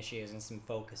pacing issues and some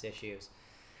focus issues.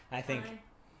 I think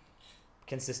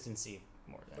consistency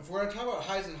more than... If we're talking about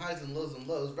highs and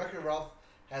lows, Wreck-It Ralph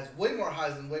has way more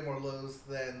highs and way more lows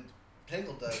than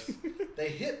Tangled does. They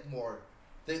hit more.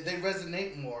 They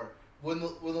resonate more. When the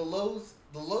lows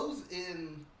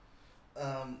in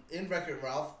Wreck-It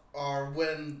Ralph are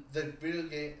when the video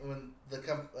game, when the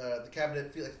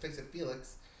cabinet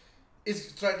Fix-It-Felix is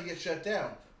starting to get shut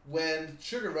down. When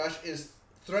Sugar Rush is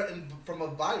threatened from a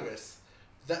virus.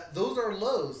 Those are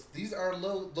lows. These are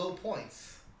low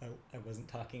points. I wasn't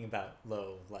talking about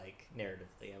low, like,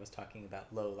 narratively. I was talking about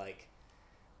low, like,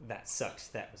 that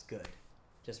sucked, that was good.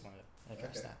 Just want to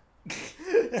address Okay.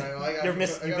 that. You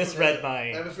misread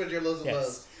my... I misread your lows and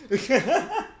Yes. lows.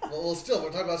 Well, still,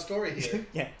 we're talking about story here.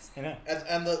 Yes, I know.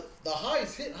 And the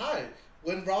highs hit high.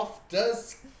 When Ralph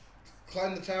does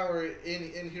climb the tower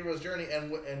in Hero's Journey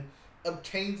and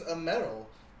obtains a medal,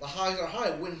 the highs are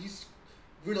high. When he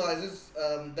realizes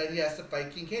that he has to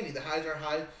fight King Candy, the highs are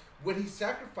high. When he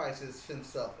sacrifices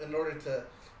himself in order to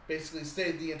basically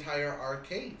save the entire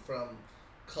arcade from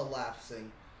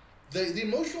collapsing. The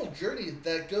emotional journey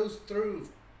that goes through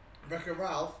Wreck-It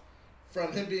Ralph,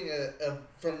 from him being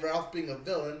from Ralph being a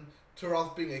villain to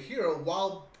Ralph being a hero,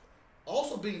 while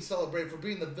also being celebrated for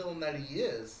being the villain that he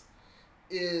is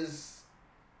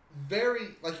very,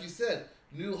 like you said,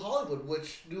 New Hollywood,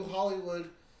 which New Hollywood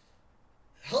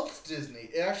helps Disney.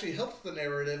 It actually helps the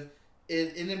narrative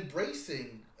in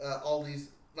embracing all these,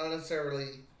 not necessarily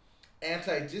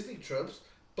anti-Disney tropes,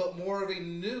 but more of a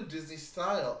new Disney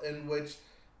style in which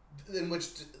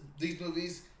these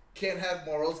movies can have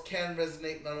morals, can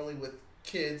resonate not only with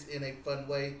kids in a fun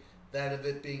way, that of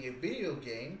it being a video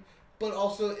game, but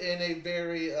also in a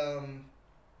very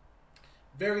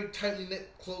very tightly knit,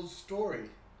 closed story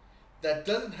that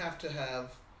doesn't have to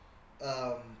have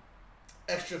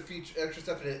extra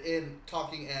stuff in it, in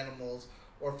talking animals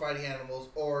or fighting animals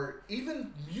or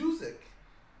even music.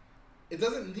 It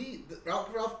doesn't need...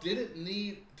 Ralph didn't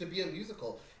need to be a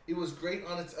musical. It was great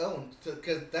on its own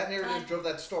because that narrative drove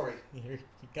that story. You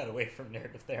got away from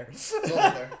narrative there. Go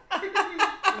on there.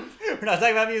 We're not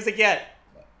talking about music yet.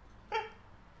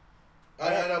 I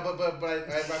know, but I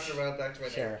wrapped it around back to my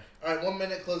Sure. name. All right, 1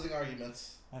 minute closing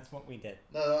arguments. That's what we did.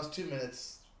 No, that was 2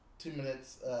 minutes. 2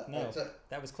 minutes. No, so,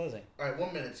 that was closing. all right,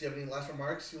 1 minute. Do you have any last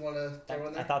remarks you want to throw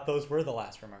in there? I thought those were the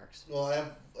last remarks. Well,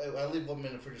 I leave 1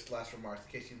 minute for just last remarks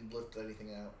in case you lift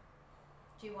anything out.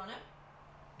 Do you want it?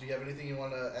 Do you have anything you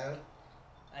want to add?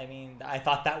 I mean, I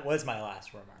thought that was my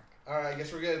last remark. All right, I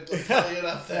guess we're good. Let's tally it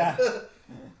up then. Yeah. Oh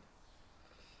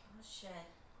shit.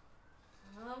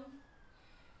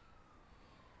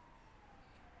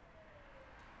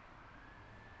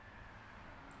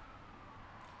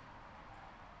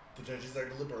 The judges are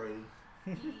deliberating.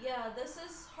 Yeah, this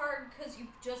is hard because you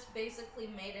just basically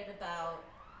made it about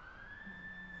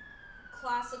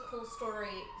classical story,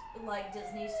 like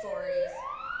Disney stories,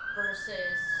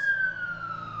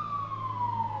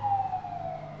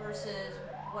 versus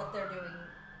what they're doing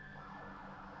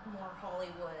more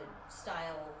Hollywood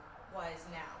style wise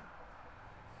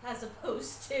now, as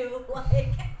opposed to like.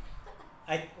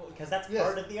 Because that's Yes.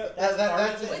 part of the. That's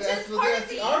part of Which the. is part of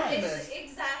the the argument.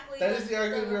 exactly. That is the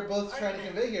argument we were both trying to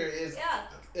argument. convey here. Is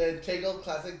Yeah. take old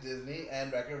classic Disney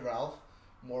and Wreck-It Ralph,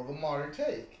 more of a modern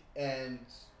take, and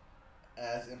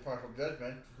as impartial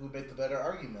judgment, who made the better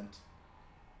argument?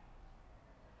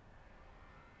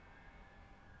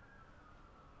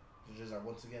 Judges are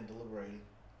once again deliberating.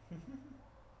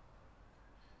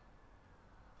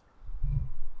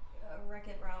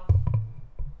 Wreck-It Ralph.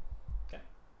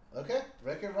 Okay,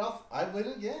 Wreck-It Ralph, I win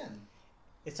again.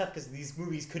 It's tough because these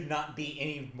movies could not be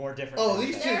any more different. Oh, than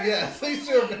these each two, other. yes, these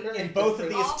two are very In both of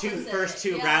different. these Opposite, first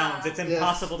two yeah. rounds, it's Yes.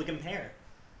 impossible to compare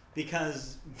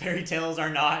because fairy tales are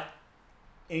not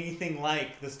anything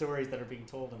like the stories that are being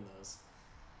told in those.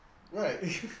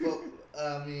 Right. Well,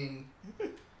 I mean,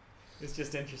 It's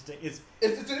just interesting. It's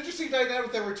it's an interesting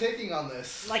dynamic that we're taking on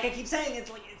this. like I keep saying. It's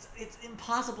like it's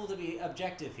impossible to be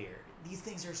objective here. These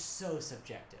things are so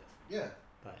subjective. Yeah.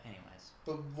 But anyways,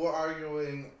 But we're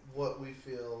arguing what we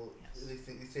feel Yes.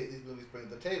 these movies bring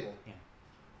to the table. Yeah.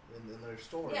 In their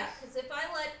stories. Yeah, because if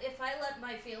I let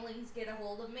my feelings get a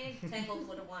hold of me, Tangled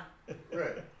would have won.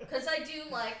 Right. Because I do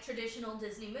like traditional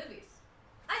Disney movies.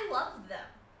 I love them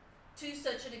to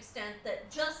such an extent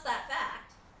that just that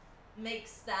fact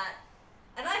makes that.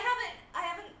 And I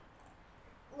haven't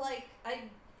like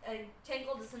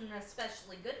Tangled is an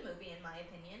especially good movie in my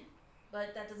opinion,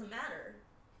 but that doesn't matter.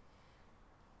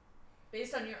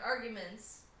 Based on your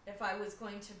arguments, if I was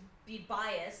going to be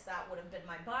biased, that would have been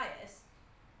my bias.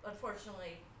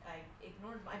 Unfortunately, I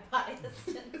ignored my bias,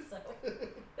 and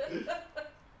so.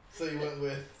 So you went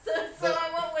with So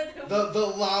I went with the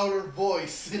louder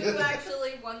voice. who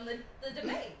actually won the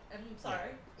debate. I'm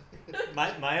sorry.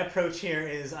 my approach here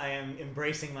is I am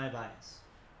embracing my bias.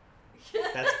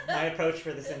 That's my approach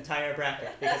for this entire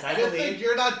bracket because I Good thing believe.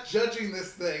 you're not judging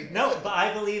this thing. No, but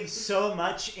I believe so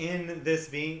much in this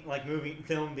being like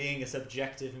film being a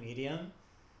subjective medium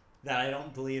that I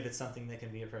don't believe it's something that can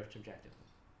be approached objectively.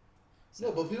 So,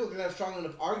 No, but people can have strong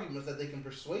enough arguments that they can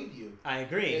persuade you. I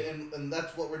agree. And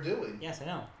that's what we're doing. Yes, I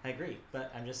know. I agree.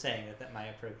 But I'm just saying that my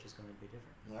approach is going to be different.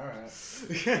 All right.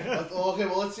 Okay,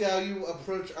 well, let's see how you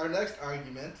approach our next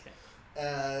argument. Okay.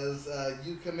 As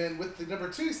you come in with the number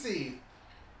 2 seed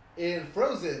in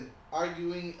Frozen,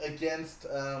 arguing against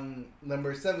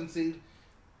number 7 seed,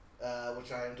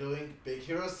 which I am doing, Big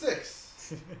Hero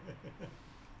 6.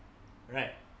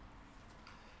 Right.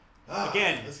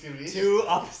 Again, this is gonna be two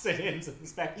opposite ends of the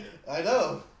spectrum. I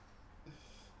know.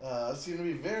 It's going to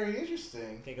be very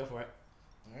interesting. Okay, go for it.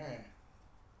 All right.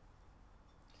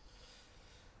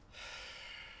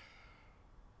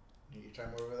 You get your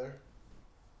timer over there?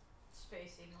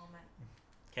 Spacey moment.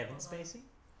 Kevin Hold on. Spacey?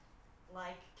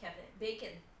 Like Kevin.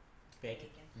 Bacon. Bacon.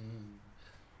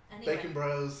 Anyway. Bacon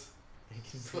Bros.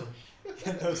 Bacon.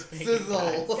 Get those bacon Sizzle.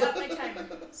 bites. Got my timer.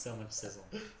 So much sizzle.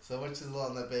 So much sizzle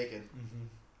on that bacon. Mm-hmm.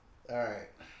 All right.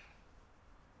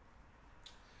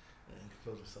 And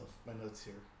compose yourself. My notes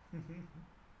here.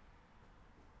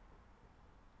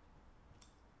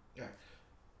 All right.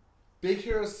 Big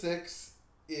Hero 6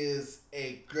 is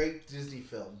a great Disney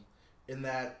film in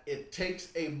that it takes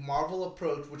a Marvel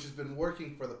approach, which has been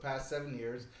working for the past 7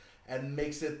 years, and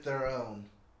makes it their own.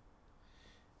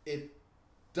 It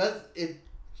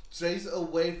strays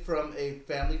away from a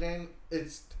family dynamic.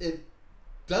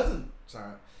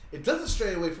 It doesn't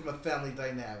stray away from a family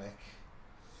dynamic.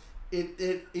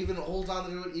 It even holds on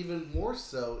to it even more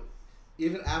so,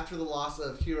 even after the loss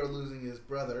of Hero losing his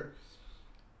brother.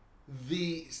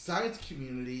 The science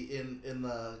community in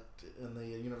the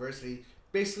university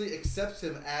basically accepts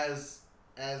him as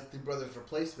the brother's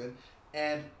replacement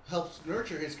and helps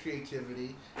nurture his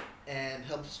creativity and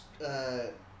helps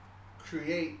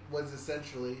create what's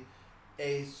essentially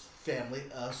a family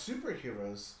of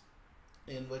superheroes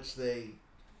in which they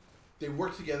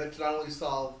work together to not only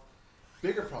solve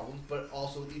bigger problems but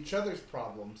also each other's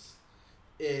problems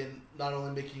in not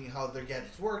only making how their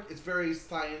gadgets work. It's very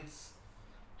science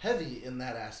heavy in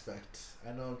that aspect.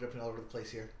 I know I'm jumping all over the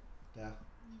place here. Yeah.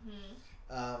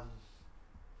 Mm-hmm.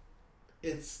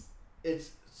 Its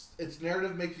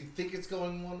narrative makes you think it's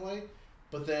going one way,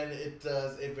 but then it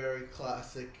does a very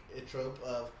classic trope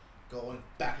of going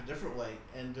back a different way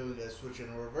and doing a switch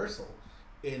and a reversal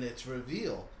in its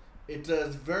reveal. It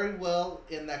does very well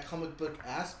in that comic book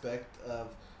aspect of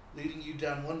leading you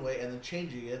down one way and then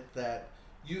changing it that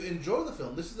you enjoy the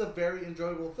film. This is a very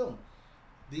enjoyable film.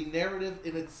 The narrative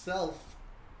in itself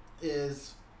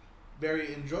is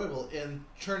very enjoyable in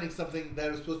turning something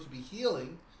that is supposed to be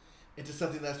healing into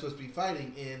something that's supposed to be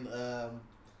fighting in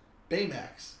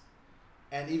Baymax.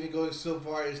 And even going so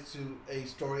far as to a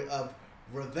story of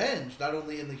revenge, not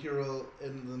only in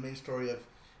the main story of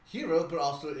Hero, but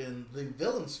also in the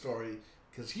villain story,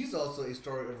 because he's also a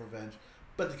story of revenge.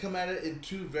 But to come at it in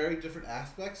two very different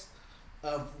aspects,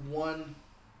 of one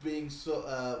being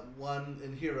one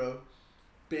in Hero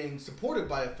being supported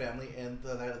by a family, and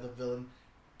the villain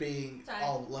being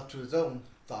all left to his own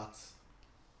thoughts.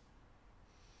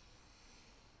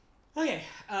 Okay,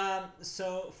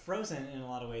 so Frozen in a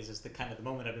lot of ways is the kind of the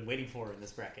moment I've been waiting for in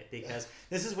this bracket, because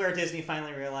this is where Disney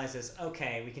finally realizes,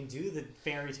 okay, we can do the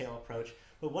fairy tale approach,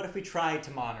 but what if we tried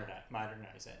to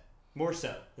modernize it more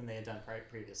so than they had done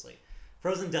previously?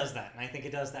 Frozen does that, and I think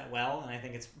it does that well, and I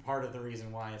think it's part of the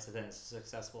reason why it's been as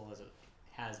successful as it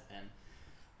has been.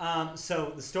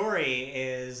 So the story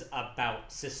is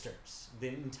about sisters. The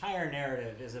entire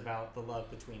narrative is about the love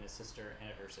between a sister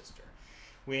and her sister,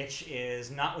 which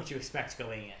is not what you expect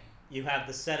going in. You have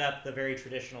the setup, the very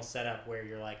traditional setup, where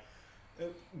you're like,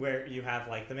 where you have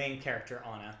like the main character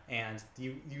Anna, and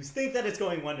you think that it's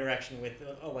going one direction with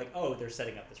they're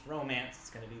setting up this romance.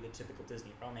 It's going to be the typical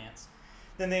Disney romance.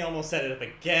 Then they almost set it up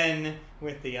again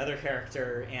with the other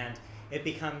character, and it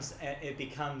becomes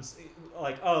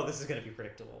like, oh, this is going to be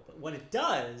predictable. But what it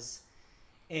does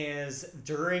is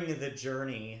during the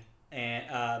journey, and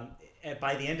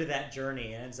by the end of that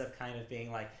journey, it ends up kind of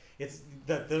being like it's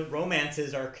the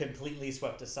romances are completely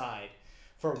swept aside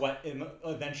for what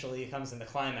eventually comes in the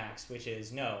climax, which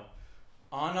is no,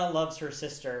 Anna loves her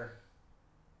sister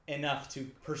enough to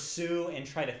pursue and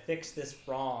try to fix this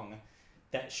wrong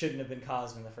that shouldn't have been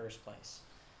caused in the first place.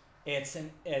 It's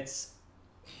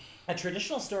a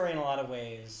traditional story in a lot of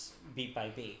ways, beat by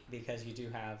beat, because you do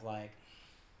have like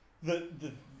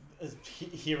the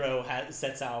hero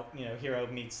sets out, hero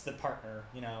meets the partner,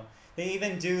 they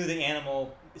even do the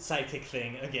animal sidekick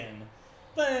thing again,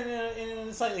 but in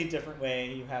a slightly different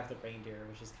way. You have the reindeer,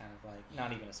 which is kind of like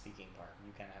not even a speaking part.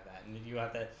 You kind of have that, and you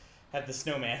have the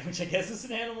snowman, which I guess is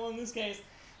an animal in this case,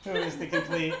 who is the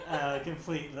complete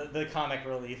the comic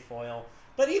relief foil.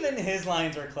 But even his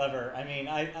lines are clever. I mean,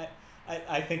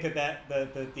 I think of that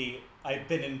the I've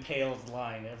been impaled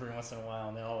line every once in a while,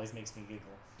 and it always makes me giggle.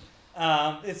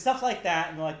 It's stuff like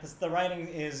that, and like this, the writing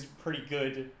is pretty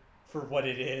good for what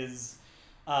it is.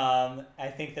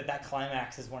 I think that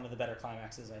climax is one of the better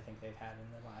climaxes I think they've had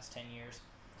in the last 10 years.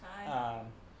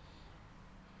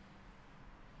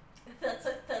 That's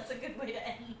a good way to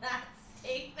end that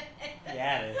statement.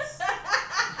 Yeah, it is.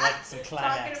 Like some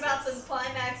climaxes. Talking about some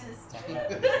climaxes.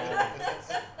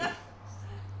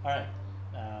 All right.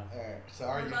 Alright, so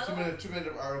 2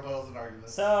 minute rebuttals and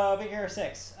arguments. So, Big Hero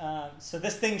 6. So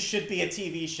this thing should be a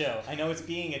TV show. I know it's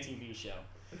being a TV show.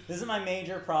 This is my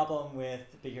major problem with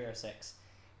Big Hero 6.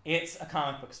 It's a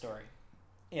comic book story.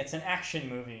 It's an action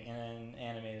movie in an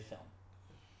animated film.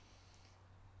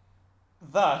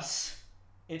 Thus,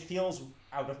 it feels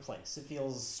out of place. It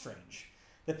feels strange.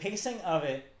 The pacing of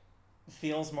it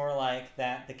feels more like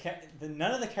that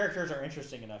none of the characters are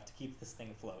interesting enough to keep this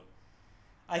thing afloat.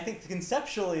 I think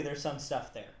conceptually there's some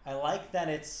stuff there. I like that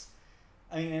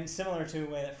and similar to the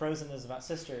way that Frozen is about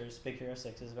sisters, Big Hero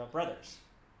 6 is about brothers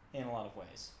in a lot of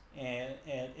ways. And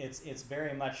it's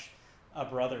very much a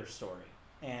brother story,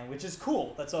 and which is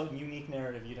cool. That's a unique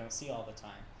narrative you don't see all the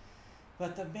time.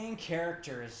 But the main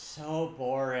character is so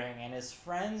boring, and his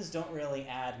friends don't really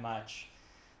add much.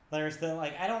 There's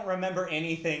I don't remember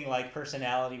anything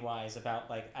personality-wise about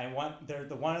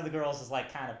one of the girls is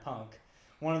kind of punk.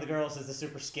 One of the girls is the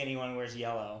super skinny one who wears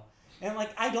yellow. And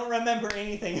I don't remember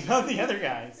anything about the other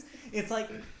guys. It's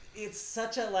it's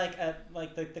such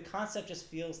the concept just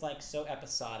feels so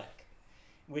episodic,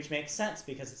 which makes sense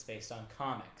because it's based on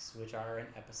comics, which are an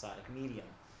episodic medium.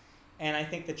 And I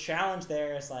think the challenge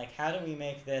there is how do we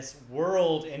make this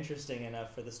world interesting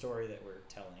enough for the story that we're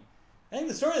telling? I think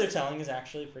the story they're telling is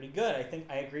actually pretty good. I think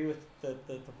I agree with the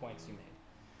points you made.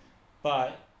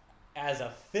 But as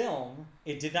a film,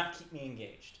 it did not keep me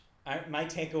engaged. My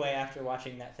takeaway after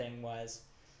watching that thing was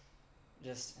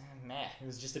just meh. It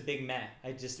was just a big meh.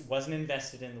 I just wasn't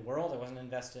invested in the world. I wasn't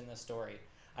invested in the story.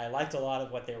 I liked a lot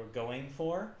of what they were going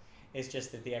for. It's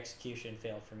just that the execution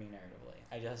failed for me narratively.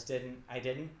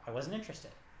 I wasn't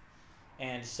interested.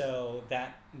 And so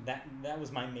that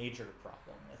was my major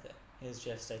problem with it.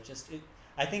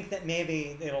 I think that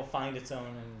maybe it'll find its own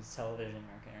in its television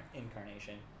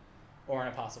incarnation, or in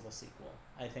a possible sequel.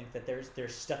 I think that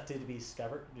there's stuff to be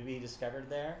discovered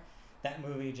there. That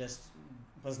movie just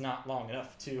was not long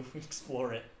enough to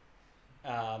explore it.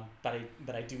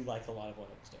 But I do like a lot of what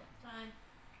it was doing.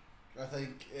 I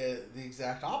think the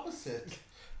exact opposite.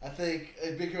 I think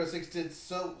Big Hero 6 did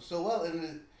so well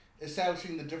in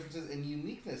establishing the differences and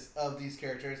uniqueness of these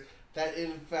characters that it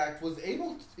in fact is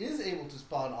able to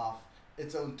spawn off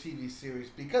its own TV series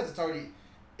because it's already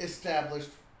established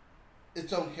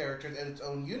its own characters and its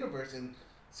own universe in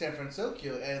San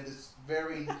Francisco and this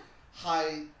very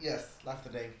high, yes, laugh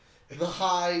the name, the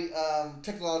high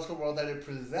technological world that it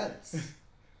presents.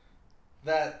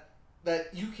 that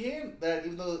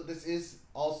even though this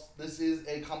is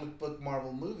a comic book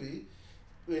Marvel movie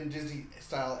in Disney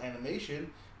style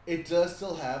animation, it does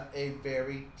still have a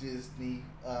very Disney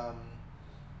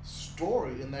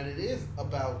story in that it is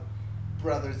about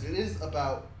brothers. It is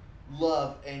about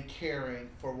love and caring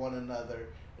for one another.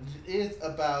 And it is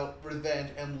about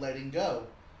revenge and letting go.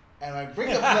 And I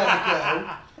bring up letting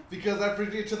go because I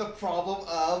bring it to the problem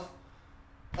of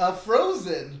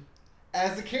Frozen,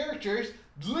 as the characters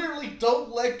literally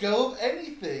don't let go of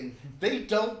anything. They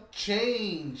don't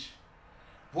change.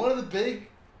 One of the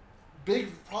big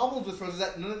problems with Frozen is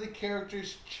that none of the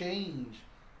characters change.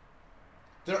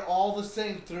 They're all the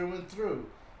same through and through.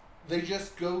 They're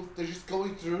just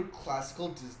going through classical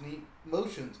Disney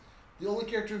motions. The only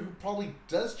character who probably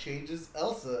does change is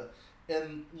Elsa,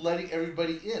 and letting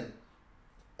everybody in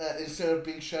instead of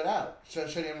being shutting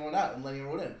everyone out and letting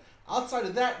everyone in. Outside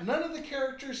of that, none of the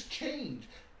characters change.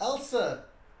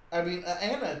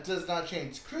 Anna does not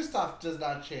change. Kristoff does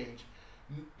not change.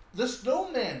 The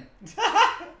snowman,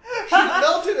 she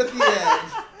melted at the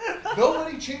end.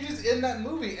 Nobody changes in that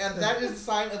movie, and that is a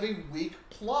sign of a weak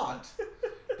plot.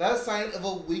 That's a sign of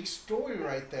a weak story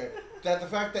right there. That the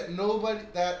fact that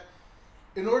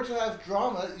in order to have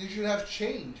drama, you should have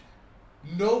change.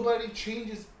 Nobody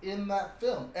changes in that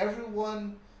film.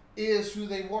 Everyone is who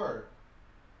they were.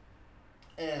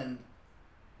 And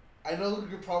I know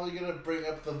you're probably going to bring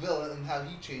up the villain and how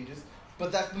he changes,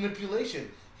 but that's manipulation.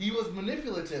 He was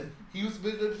manipulative. He was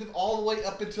manipulative all the way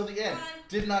up until the end.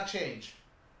 Did not change.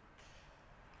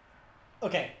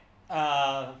 Okay.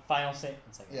 Final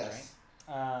statements, I guess, yes.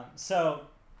 Right? So,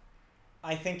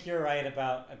 I think you're right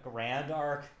about a grand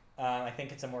arc. I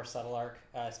think it's a more subtle arc,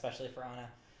 especially for Anna.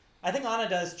 I think Anna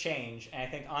does change, and I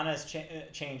think Anna's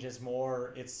change is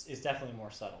more. It's definitely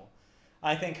more subtle.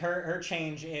 I think her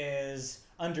change is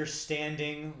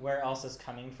understanding where Elsa's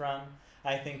coming from.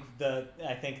 I think that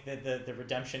the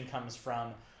redemption comes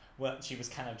from what she was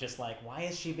kind of just like, why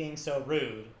is she being so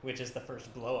rude? Which is the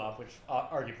first blow up, which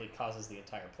arguably causes the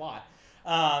entire plot.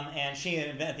 And she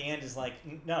at the end is like,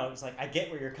 no, it's like, I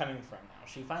get where you're coming from now.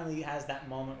 She finally has that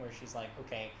moment where she's like,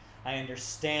 okay, I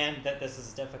understand that this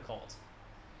is difficult.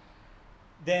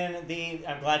 Then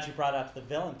I'm glad you brought up the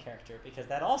villain character, because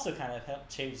that also kind of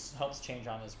helps change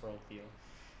Anna's worldview.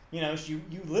 You know, you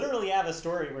literally have a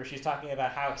story where she's talking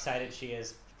about how excited she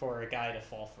is for a guy to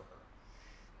fall for her.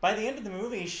 By the end of the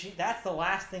movie, that's the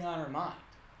last thing on her mind.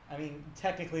 I mean,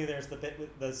 technically there's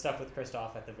the stuff with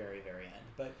Kristoff at the very, very end,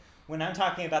 but when I'm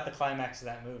talking about the climax of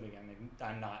that movie, I mean,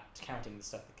 I'm not counting the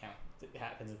stuff that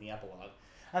happens in the epilogue.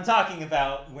 I'm talking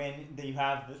about when you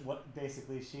have what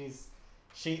basically she's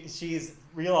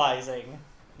realizing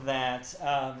that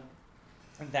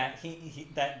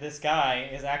that this guy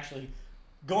is actually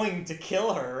going to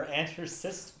kill her, and her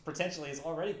sister potentially has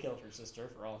already killed her sister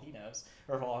for all he knows,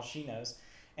 or for all she knows.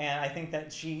 And I think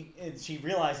that she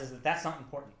realizes that that's not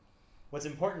important. What's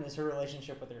important is her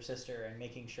relationship with her sister and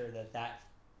making sure that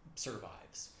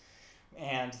survives.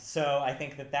 And so I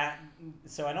think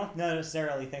so I don't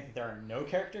necessarily think that there are no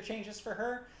character changes for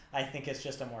her. I think it's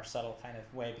just a more subtle kind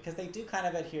of way, because they do kind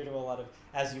of adhere to a lot of,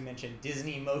 as you mentioned,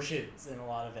 Disney motions in a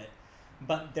lot of it.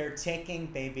 But they're taking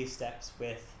baby steps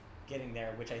with getting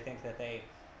there, which I think that they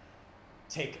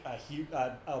take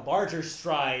a larger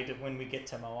stride when we get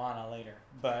to Moana later.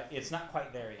 But it's not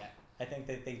quite there yet. I think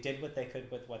that they did what they could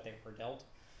with what they were dealt.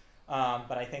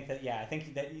 But I think that,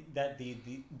 that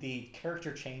the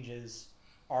character changes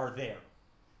are there.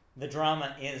 The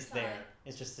drama is there.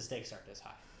 It's just the stakes aren't as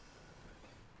high.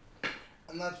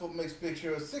 And that's what makes Big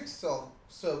Hero 6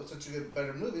 such a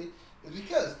better movie, is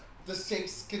because the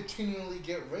stakes continually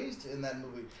get raised in that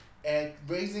movie. And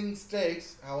raising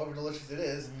stakes, however delicious it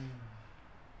is,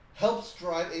 helps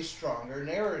drive a stronger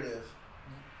narrative.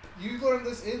 You learned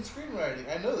this in screenwriting.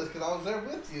 I know this because I was there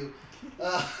with you.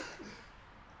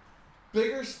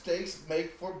 Bigger stakes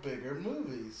make for bigger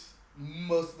movies.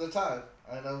 Most of the time.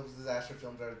 I know disaster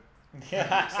films are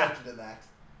accepted in that.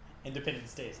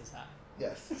 Independence Day is high.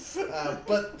 Yes.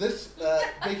 But this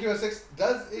Big Hero 6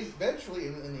 does eventually,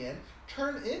 in the end,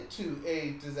 turn into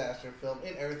a disaster film,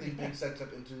 and everything being set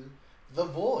up into the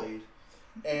void.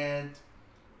 And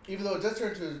even though it does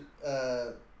turn to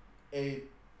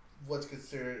what's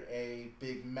considered a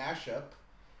big mashup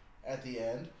at the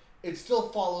end, it still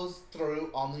follows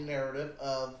through on the narrative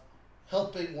of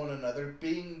helping one another,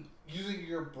 using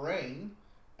your brain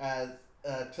as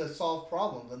to solve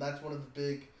problems. And that's one of the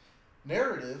big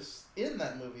narratives in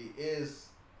that movie is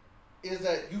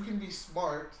that you can be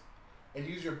smart and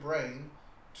use your brain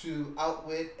to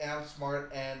outwit, outsmart,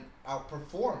 and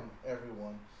outperform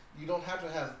everyone. You don't have to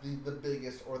have the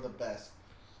biggest or the best.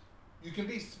 You can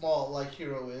be small like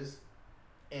Hero is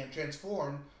and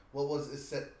transform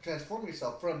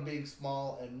yourself from being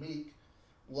small and meek,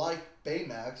 like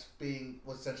Baymax being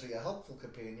essentially a helpful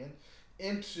companion,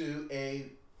 into a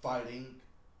fighting,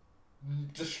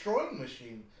 destroying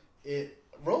machine.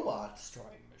 Robot. Destroying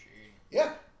machine.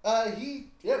 Yeah.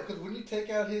 Because when you take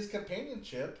out his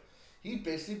companionship, he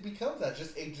basically becomes that,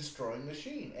 just a destroying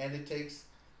machine. And it takes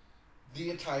the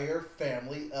entire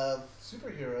family of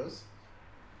superheroes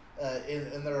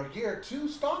in their gear to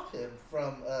stop him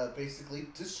from basically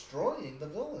destroying the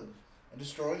villain and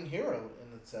destroying Hero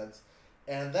in a sense.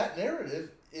 And that narrative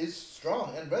is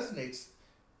strong and resonates,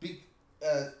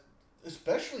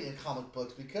 especially in comic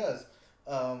books, because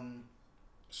a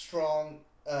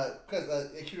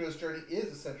hero's journey is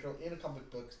essential in comic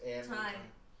books and Time.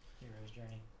 Hero's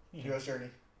Journey. Hero's journey.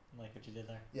 I like what you did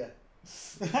there. Yeah.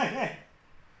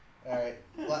 All right.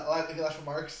 Any last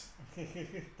remarks?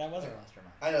 That was our last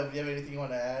remark. I know. Do you have anything you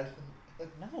want to add?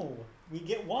 No, we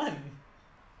get one.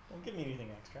 Don't give me anything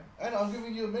extra. I know. I'm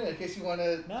giving you a minute in case you want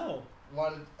to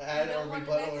add You or don't want an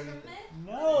rebuttal or extra anything. minute?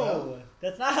 No,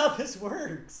 that's not how this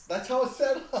works. That's how it's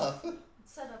set up.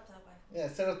 It's set up that way. Yeah,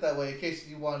 set up that way in case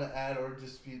you want to add or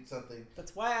dispute something.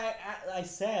 That's why I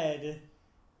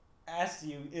asked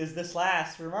you, is this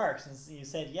last remarks? And you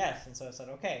said yes, and so I said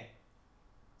okay.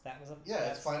 That was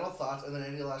it's final thoughts, and then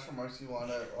any last remarks you want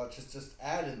to just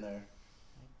add in there.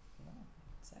 No,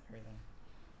 it's everything.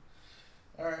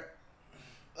 All right.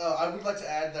 Oh, I would like to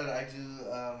add that I do.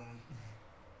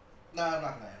 No, I'm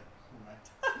not gonna add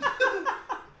it.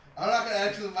 I'm not gonna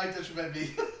add to the might detriment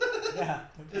me. Yeah.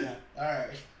 Yeah. All right.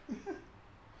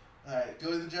 All right.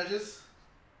 Go to the judges.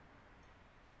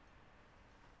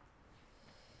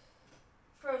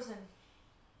 For Frozen.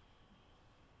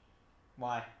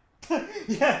 Why?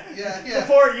 Yeah. Yeah.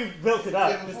 Before you built it up.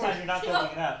 Yeah, This before- time you're not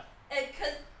building it up.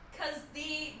 Because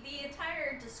the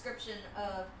entire description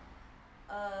of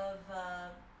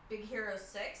Big Hero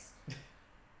 6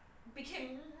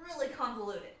 became really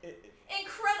convoluted.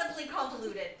 Incredibly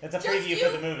convoluted. It's a Just preview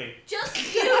for the movie. Just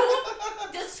you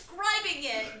describing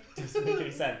it Doesn't make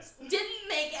any sense. didn't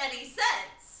make any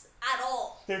sense at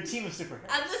all. They're a team of superheroes.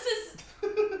 And this is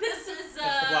That's the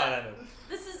plot of that movie.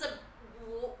 this is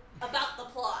about the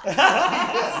plot. So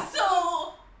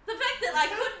the fact that I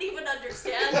couldn't even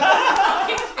understand what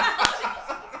you're talking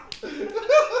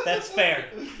about, That's fair.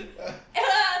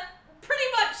 pretty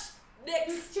much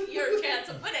nixed your chance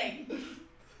of winning.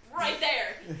 Right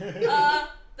there.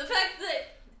 The fact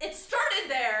that it started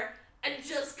there and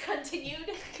just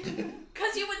continued,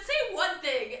 because you would say one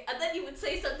thing and then you would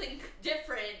say something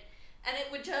different, and it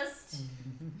would just.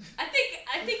 I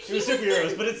think he You're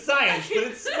superheroes, but it's science, but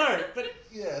it's smart. But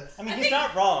Yes. I mean, I he's think-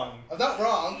 not wrong. I'm not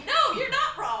wrong. No, you're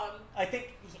not wrong. I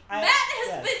think Matt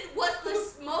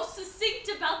was the most succinct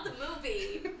about the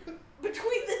movie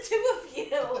between the two of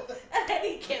you at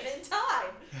any given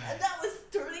time, and that was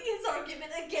turning his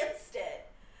argument against it.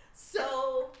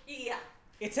 So yeah,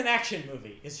 It's an action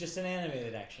movie. It's just an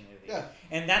animated action movie. Yeah.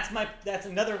 And that's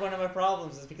another one of my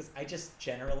problems is because I just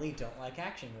generally don't like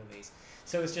action movies.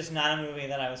 So it's just not a movie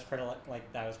that I was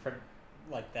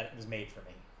that it was made for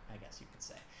me, I guess you could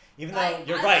say. Even though I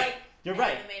you're right. like You're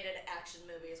right. animated action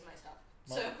movies myself.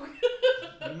 Well,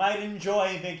 You might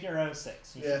enjoy Big Hero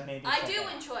 6. You Yeah. should maybe I check do it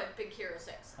out. enjoy Big Hero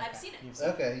 6. I've Okay, seen it. you've seen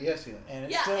it. Okay, yes, yes. And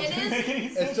it Yeah, still it didn't is- make any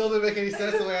It sense. still didn't make any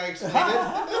sense the way I explained it.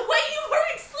 The way you were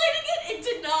explaining it, it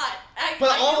did not. But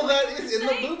I all know of that what is you're in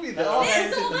the saying. movie, But though. all It that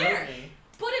is is in all the there. movie.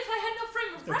 But if I had no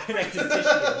frame of They're reference, connected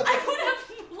tissue. I would have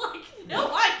no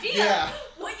idea Yeah.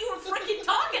 what you were freaking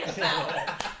talking about.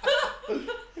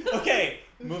 Okay,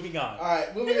 moving on. All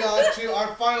right, moving on to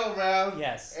our final round.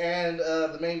 Yes. And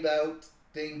the main bout.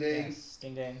 Ding ding. Yes.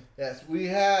 Ding ding. Yes, we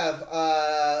have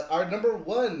our number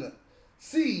 1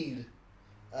 seed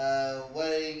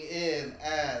weighing in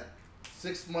at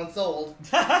 6 months old,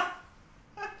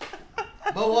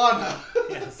 Moana.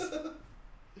 Yes.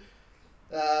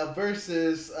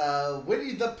 Versus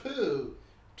Winnie the Pooh,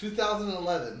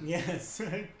 2011. Yes.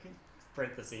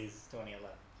 Parentheses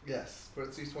 2011. Yes,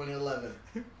 parentheses 2011.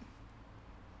 I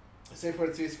say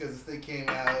parentheses because this thing came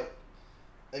out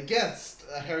against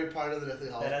Harry Potter and the Deathly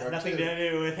Hallows That has Part nothing 2.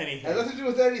 to do with anything. Has nothing to do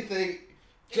with anything.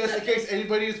 Just in Except- case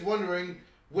anybody is wondering,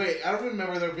 wait, I don't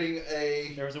remember there being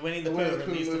a... There was a Winnie the The Pooh Winnie the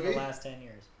Pooh released in the movie? last 10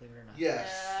 years, believe it or not. Yes.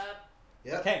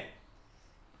 Yep. Okay.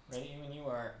 Ready when you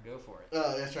are, go for it.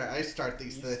 Oh, that's right. I start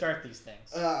these You things. start these things.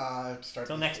 Start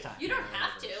Until these next things. time. You don't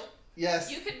have to. Yes.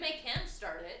 You could make him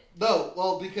start it. No,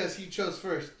 well, because he chose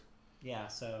first. Yeah,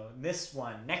 so this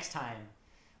one, next time,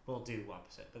 we'll do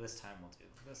opposite, but this time we'll do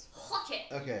this one. Hook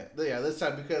it. Okay. Yeah, this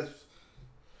time because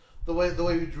the way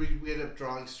we ended up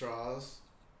drawing straws,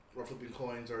 or flipping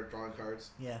coins, or drawing cards.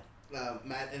 Yeah,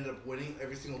 Matt ended up winning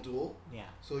every single duel, yeah.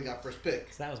 so he got first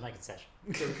pick. So that was my concession.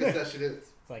 So the concession is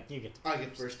It's like, you get to... I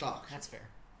get first talk, That's fair.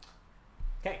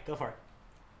 Okay, go for it.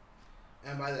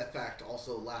 and by that fact,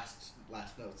 also last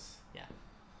notes. Yeah.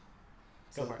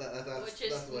 So Go for it. that's, Which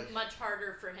is that's the way. much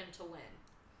harder for him to win.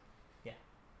 Yeah.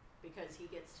 Because he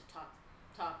gets to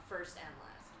talk first and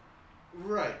last.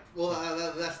 Right. Well,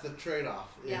 that's the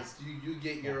trade-off. Is Yeah. you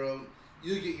get your own,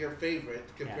 you get your favorite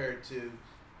compared to you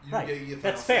Right. get your final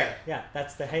That's fair. say. Yeah,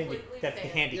 that's the Completely that's the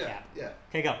fair. handicap. Yeah.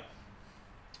 Okay, go.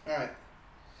 All right.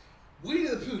 Winnie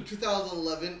the Pooh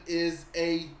 2011 is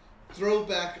a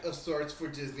throwback of sorts for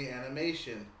Disney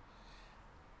animation.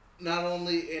 Not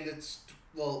only in its,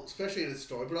 well, especially in its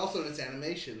story, but also in its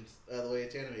animations, the way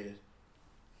it's animated.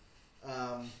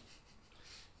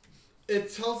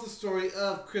 It tells the story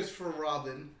of Christopher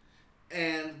Robin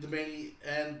and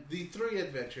the 3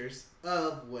 adventures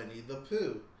of Winnie the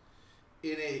Pooh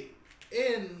in a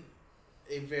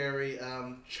very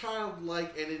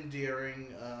childlike and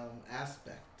endearing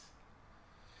aspect.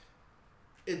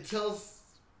 It tells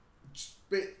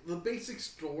the basic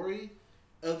story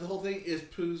of the whole thing is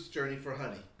Pooh's journey for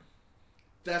honey.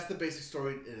 That's the basic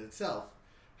story in itself.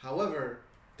 However,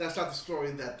 that's not the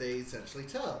story that they essentially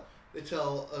tell. They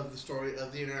tell of the story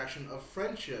of the interaction of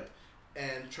friendship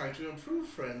and trying to improve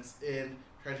friends in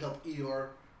trying to help Eeyore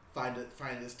find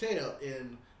his tail,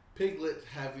 in Piglet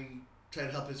trying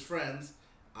to help his friends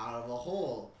out of a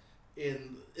hole.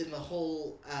 In the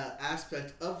whole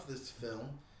aspect of this film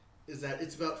is that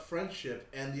it's about friendship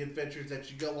and the adventures that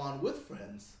you go on with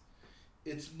friends.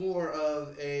 It's more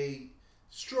of a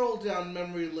stroll down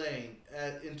memory lane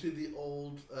into the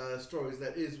old stories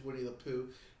that is Winnie the Pooh,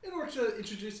 in order to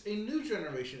introduce a new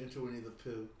generation into Winnie the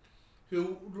Pooh,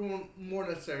 who more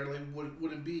necessarily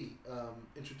wouldn't be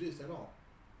introduced at all.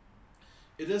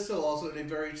 It does so also in a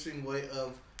very interesting way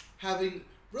of having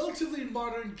relatively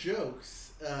modern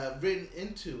jokes written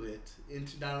into it,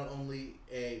 into not only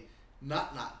a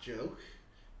not joke,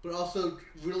 but also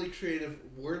really creative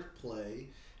wordplay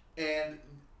and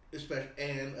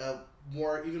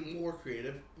even more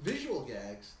creative visual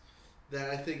gags that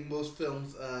I think most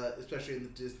films, especially in the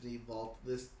Disney vault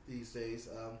these days,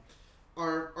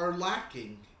 are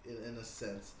lacking in a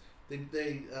sense.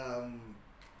 They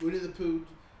Winnie the Pooh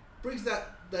brings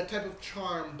that type of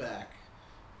charm back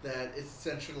that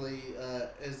essentially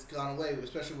has gone away,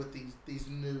 especially with these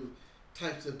new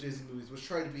types of Disney movies, which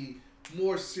try to be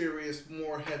more serious,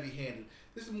 more heavy-handed.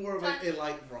 This is more of a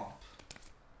light romp.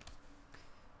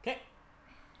 Okay.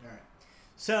 All right.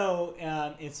 So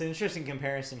it's an interesting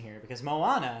comparison here because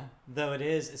Moana, though it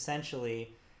is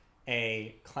essentially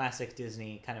a classic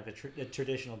Disney, kind of a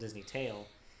traditional Disney tale,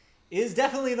 is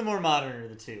definitely the more modern of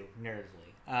the two,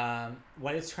 narratively.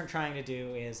 What it's trying to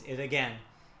do is, it again,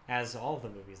 as all of the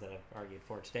movies that I've argued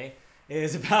for today,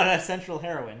 is about a central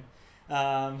heroine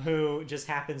who just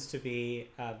happens to be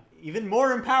even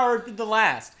more empowered than the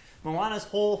last. Moana's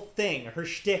whole thing, her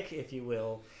shtick, if you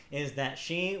will, is that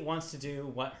she wants to do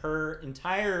what her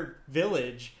entire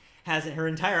village her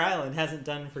entire island hasn't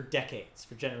done for decades,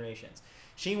 for generations.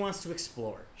 She wants to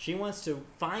explore. She wants to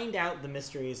find out the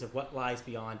mysteries of what lies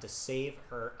beyond to save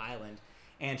her island.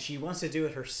 And she wants to do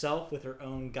it herself with her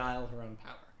own guile, her own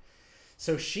power.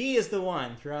 So she is the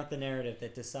one throughout the narrative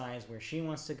that decides where she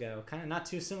wants to go. Kind of not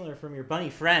too similar from your bunny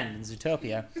friend in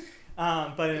Zootopia,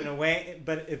 but in a way,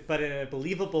 but in a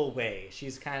believable way.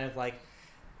 She's kind of like,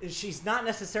 she's not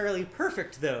necessarily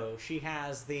perfect though. She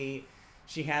has the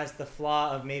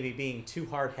flaw of maybe being too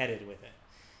hard-headed with it.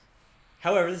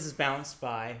 However, this is balanced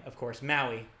by, of course,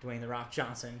 Maui, Dwayne "The Rock"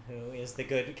 Johnson, who is the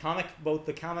good both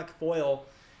the comic foil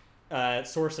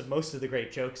source of most of the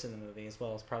great jokes in the movie, as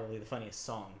well as probably the funniest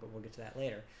song, but we'll get to that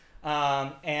later.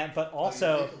 But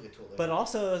also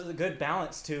a good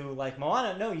balance to, like,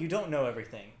 Moana. No, you don't know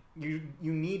everything. You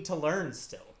need to learn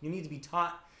still. You need to be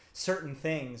taught certain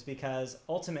things because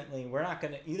ultimately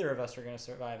either of us are gonna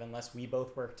survive unless we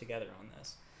both work together on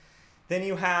this. Then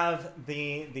you have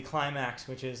the climax,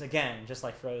 which is, again, just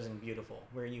like Frozen, beautiful,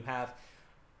 where you have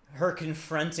her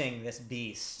confronting this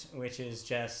beast, which is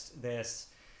just this,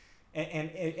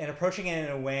 and approaching it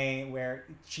in a way where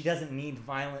she doesn't need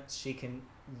violence. She can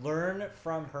learn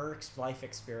from her life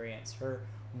experience, her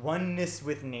oneness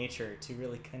with nature, to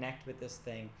really connect with this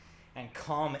thing and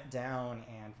calm it down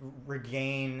and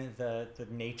regain the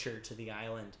nature to the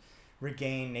island,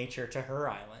 regain nature to her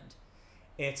island.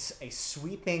 It's a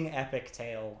sweeping epic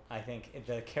tale. I think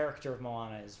the character of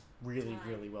Moana is really,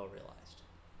 really well realized.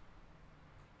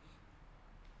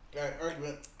 All right,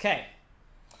 argument. Okay.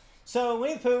 So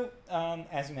Winnie the Pooh,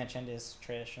 as you mentioned, is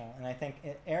traditional, and I think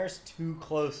it errs too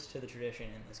close to the tradition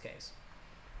in this case.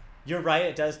 You're right,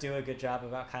 it does do a good job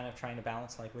about kind of trying to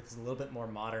balance, like, with a little bit more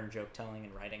modern joke telling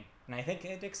and writing, and I think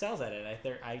it excels at it.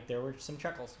 There were some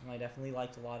chuckles, and I definitely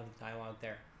liked a lot of the dialogue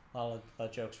there. A lot of the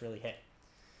jokes really hit.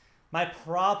 My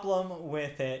problem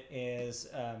with it is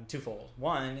twofold.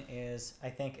 One is I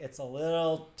think it's a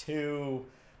little too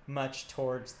much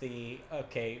towards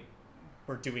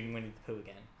we're doing Winnie the Pooh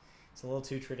again. It's a little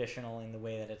too traditional in the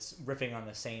way that it's riffing on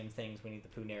the same things Winnie the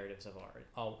Pooh narratives have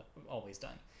always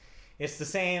done. It's the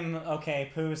same,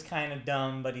 Pooh's kind of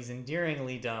dumb, but he's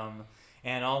endearingly dumb,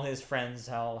 and all his friends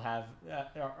are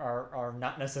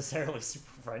not necessarily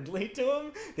super friendly to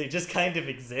him. They just kind of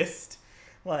exist.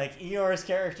 Like, Eeyore's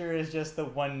character is just the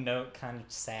one-note kind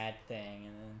of sad thing,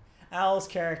 and then Owl's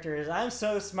character is, I'm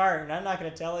so smart, and I'm not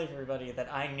going to tell everybody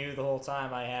that I knew the whole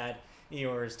time I had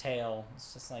Eeyore's tail.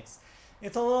 It's just like,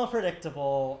 it's a little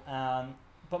predictable,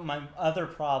 but my other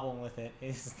problem with it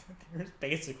is that there's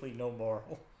basically no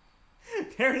moral.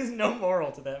 There is no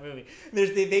moral to that movie.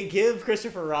 They give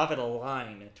Christopher Robin a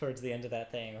line towards the end of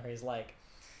that thing where he's like,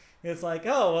 it's like,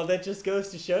 oh, well, that just goes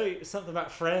to show you something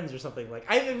about friends or something. Like,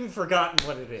 I've even forgotten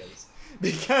what it is.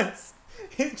 Because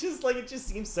it just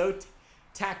seems so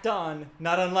tacked on,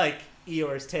 not unlike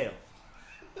Eeyore's tail.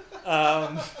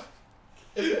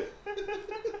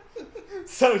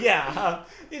 So, yeah,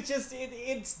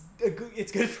 it's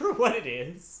good for what it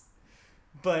is.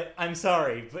 But I'm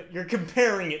sorry, but you're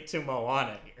comparing it to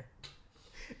Moana here.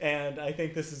 And I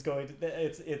think this is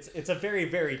it's a very,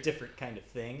 very different kind of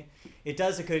thing. It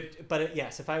does a good, but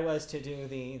yes, if I was to do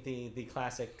the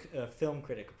classic film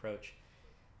critic approach,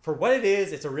 for what it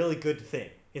is, it's a really good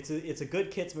thing. It's a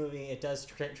good kids movie. It does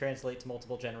translate to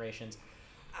multiple generations.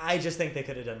 I just think they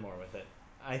could have done more with it.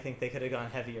 I think they could have gone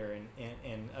heavier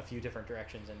in a few different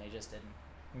directions, and they just didn't.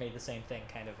 Made the same thing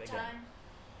kind of again. Time.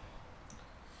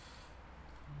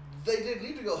 They didn't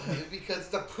need to go heavy because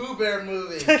the Pooh Bear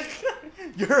movie.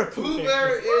 You're a Pooh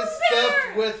Bear is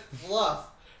stuffed with fluff.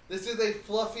 This is a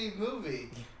fluffy movie.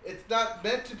 It's not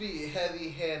meant to be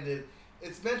heavy-handed.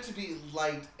 It's meant to be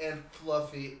light and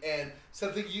fluffy and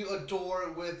something you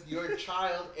adore with your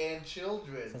child and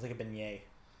children. Sounds like a beignet.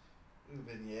 Ooh,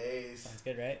 beignets. Sounds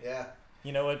good, right? Yeah.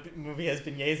 You know what movie has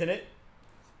beignets in it?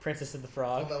 Princess and the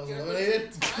Frog. Oh, that was You're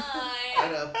eliminated? time. I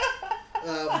know.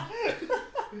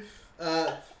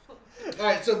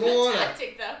 Alright, so Good Moana.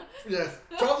 tactic, though. Yes.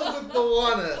 Problems with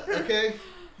Moana, okay?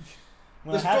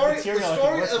 Well, I have material I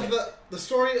can work with. The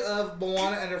story of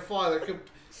Moana and her father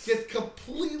gets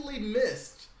completely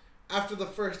missed after the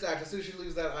first act. As soon as she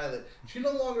leaves that island, she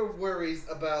no longer worries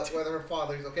about whether her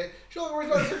father's okay. She only worries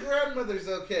about if her grandmother's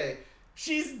okay.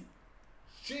 She's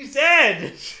She's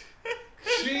dead.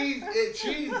 She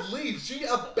leaves. She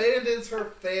abandons her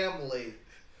family.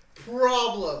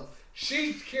 Problem.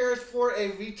 She cares for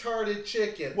a retarded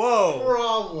chicken. Whoa.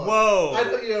 Problem. Whoa. I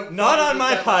don't, you know, Not on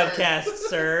my with that podcast, word.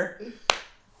 sir.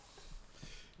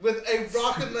 With a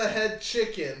rock in the head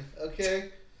chicken, okay?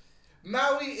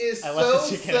 Maui is I so left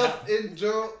the chicken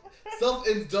out.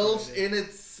 self-indulged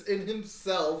in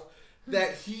himself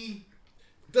that he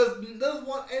doesn't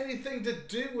want anything to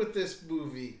do with this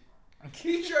movie.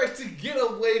 He tries to get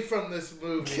away from this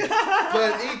movie,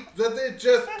 but it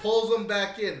just pulls him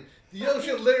back in. The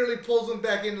ocean literally pulls him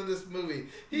back into this movie.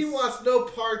 He wants no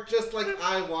part, just like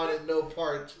I wanted no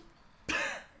part.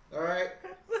 All right.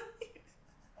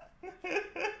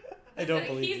 I don't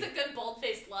believe He's you. a good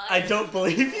bold-faced lie. I don't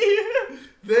believe you.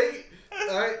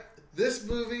 All right. This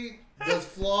movie was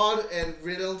flawed and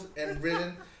riddled and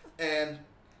written, and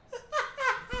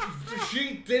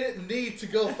she didn't need to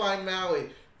go find Maui.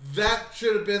 That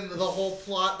should have been the whole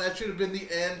plot. That should have been the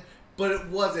end, but it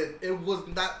wasn't.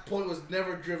 That point was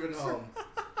never driven home.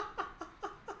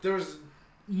 There was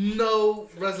no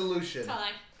resolution.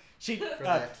 Time.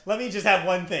 Let me just have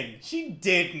one thing. She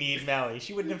did need Maui.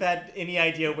 She wouldn't have had any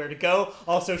idea where to go.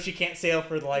 Also, she can't sail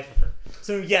for the life of her.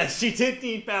 So yes, she did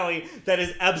need Maui. That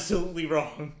is absolutely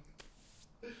wrong.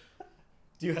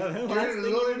 Do you have any last You're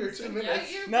thing? losing your 2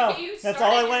 minutes. No, You that's started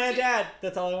all I your wanted two- to add.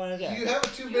 That's all I wanted to add. You have a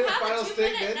 2 minute have a final 2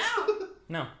 minute statement.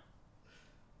 now. No.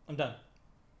 I'm done.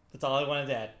 That's all I wanted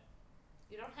to add.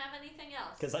 You don't have anything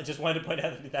else. Because I just wanted to point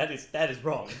out that that is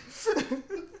wrong.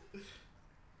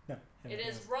 No. It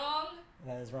is wrong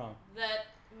That is wrong. that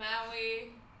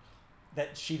Maui.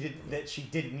 That she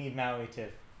didn't need Maui to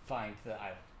find the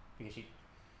island because she.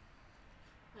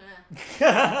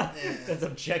 That's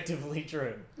objectively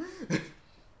true.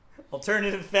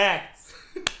 Alternative facts.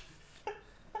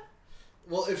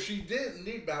 Well, if she didn't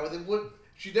need Maui,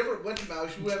 she never went to Maui.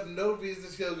 She would have no reason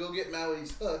to go get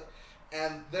Maui's hook,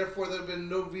 and therefore there would have been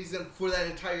no reason for that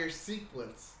entire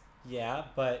sequence. Yeah,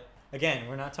 but again,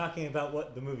 we're not talking about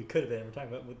what the movie could have been. We're talking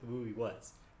about what the movie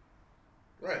was.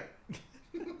 Right.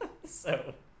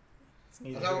 So. It's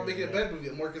neither That's how here we're making a nor there. better movie,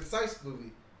 a more concise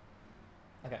movie.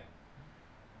 Okay.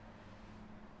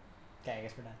 Okay, I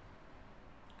guess we're done.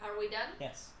 Are we done?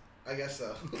 Yes. I guess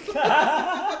so.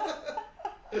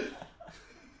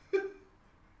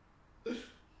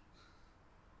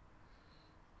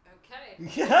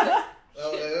 Okay.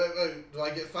 Oh, wait. Do I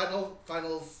get finals?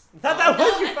 That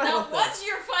was your And final that was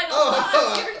your final Oh,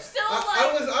 thoughts. You're still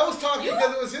like. I was talking You-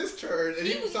 because it was his turn, and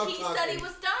He he stopped talking. said he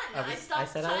was done. I stopped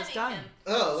said I was timing done. him.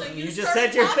 Oh, So You just started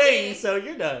said your talking. thing, so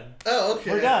you're done. oh,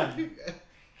 okay. We're done.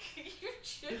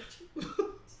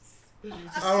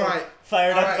 All right.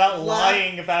 Fired All up right, about last-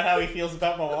 lying about how he feels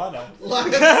about Moana.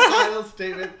 Last final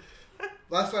statement.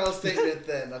 Last final statement,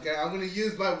 then. Okay, I'm gonna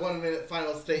use my 1 minute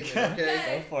final statement.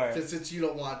 Okay. Go for it. Since you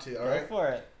don't want to. All Go right. for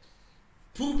it.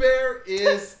 Pooh Bear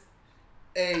is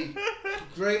a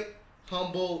great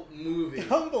humble movie.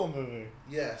 Humble movie.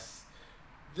 Yes.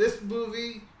 This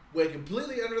movie went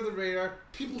completely under the radar.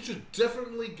 People should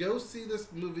definitely go see this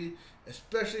movie,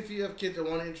 especially if you have kids and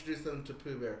want to introduce them to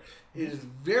Pooh Bear. It is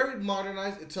very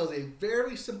modernized. It tells a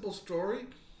very simple story,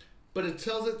 but it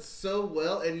tells it so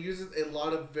well and uses a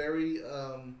lot of very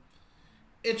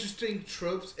interesting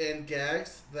tropes and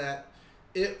gags that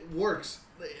it works.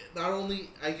 Not only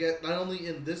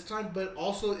in this time, but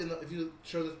also if you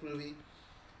show this movie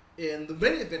in the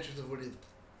many adventures of Woody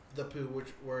the Pooh,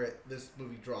 where this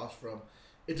movie draws from,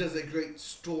 it does a great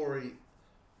story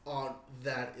on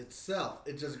that itself.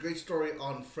 It does a great story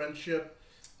on friendship,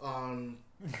 on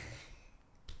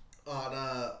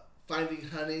finding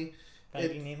honey,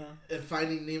 Finding Nemo. And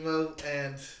Finding Nemo,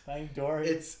 and Finding Dory.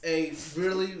 it's a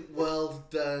really well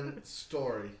done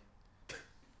story.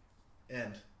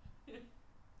 End.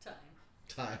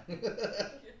 Time.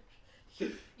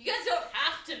 You guys don't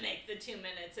have to make the 2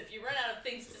 minutes if you run out of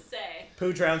things to say.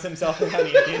 Pooh drowns himself in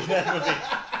honey at the end of that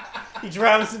movie. He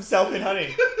drowns himself in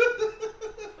honey.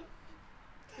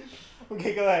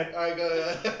 Okay, go ahead. Alright, go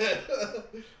ahead.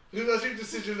 Who knows your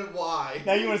decision and why?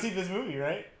 Now you want to see this movie,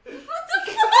 right? What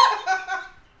the fuck?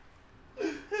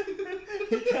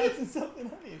 He drowns himself in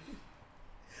honey.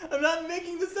 I'm not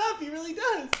making this up. He really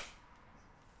does.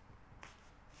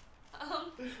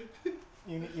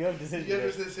 You have a decision. You have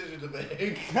a decision to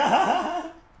make.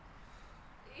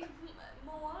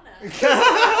 Moana.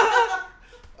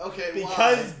 Okay,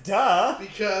 because why? duh.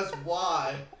 Because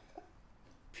why?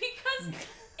 Because in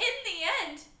the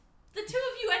end, the two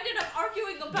of you ended up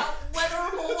arguing about whether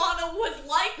Moana was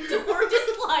liked or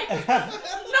disliked,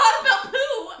 not about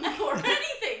Pooh or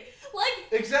anything.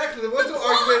 Like Exactly. There was no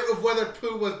plot- argument of whether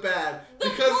Pooh was bad the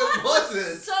because plot it wasn't.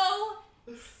 was so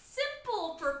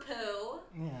simple for Pooh.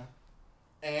 Yeah.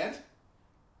 And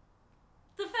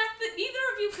The fact that neither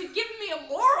of you could give me a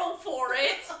moral for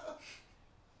it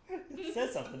It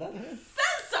says something, doesn't it?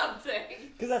 says something.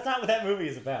 Because that's not what that movie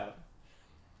is about.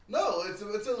 no, it's a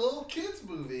little kids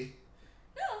movie.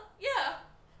 No,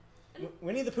 yeah.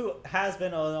 Winnie the Pooh has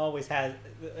been and always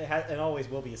and always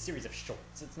will be a series of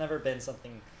shorts. It's never been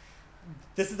something.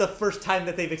 This is the first time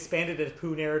that they've expanded a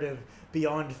Pooh narrative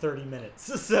beyond 30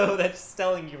 minutes. So that's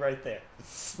telling you right there.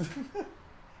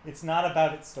 It's not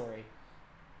about its story.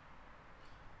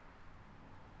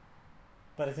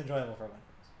 But it's enjoyable for one.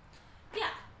 Yeah,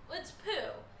 it's Pooh.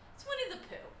 It's Winnie the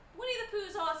Pooh. Winnie the Pooh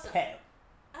is awesome. Pet.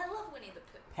 I love Winnie the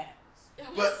Pooh. Pet. I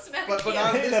wanna But smack but you.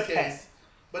 not in The this pet. case.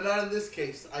 But not in this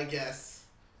case, I guess.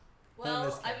 Not in Well,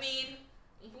 this I case.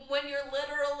 mean, when you're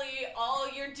literally all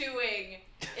you're doing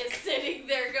is sitting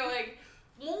there going,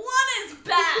 Moana's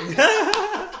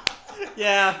back.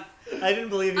 Yeah, I didn't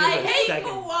believe you I for a hate second.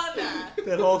 Moana.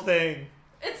 That whole thing.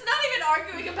 It's not even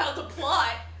arguing about the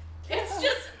plot. It's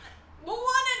just Moana.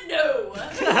 No,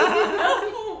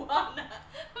 no Moana.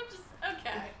 I'm just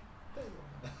okay.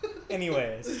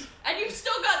 Anyways. And you've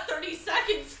still got 30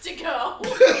 seconds to go.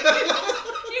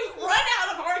 You've run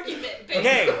out of argument, baby.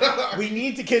 Okay, we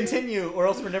need to continue, or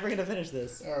else we're never gonna finish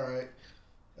this. Alright.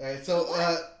 Alright, so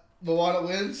Moana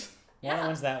wins. Moana Yeah.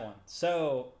 wins that one.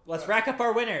 So let's rack up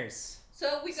our winners.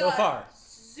 So we got So far.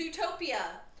 Zootopia,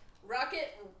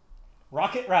 Rocket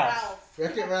Rocket Ralph. Ralph,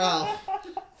 Wreck-It Ralph,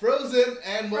 Frozen,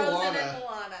 and Frozen, Moana. and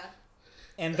Moana.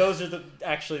 And those are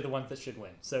actually the ones that should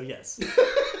win. So yes.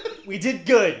 We did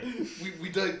good. we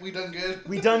done good.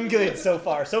 We done good so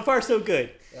far. So far so good.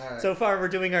 Alright. So far we're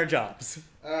doing our jobs.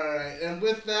 Alright, and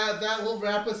with that will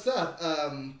wrap us up.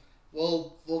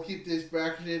 We'll keep this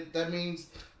bracketed. That means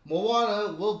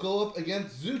Moana will go up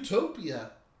against Zootopia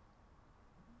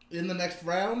in the next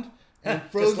round. And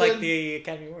Frozen, Just like the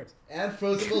Academy Awards. and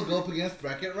Frozen will go up against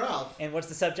Wreck-It Ralph. And what's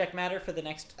the subject matter for the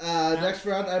next? Next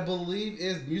round, I believe,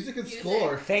 is music and Music.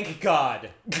 score. Thank God.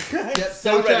 I'm Yep,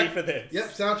 so soundtrack- ready for this. Yep,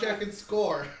 soundtrack and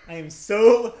score. I am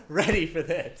so ready for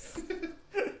this.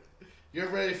 You're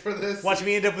ready for this? Watch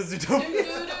me end up with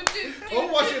Zootopia.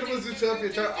 I'm watching it with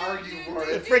Zootopia try to argue for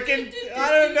The it. freaking, I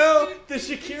don't know, the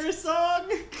Shakira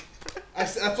song?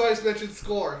 That's why I mentioned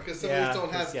score, because some of Yeah, these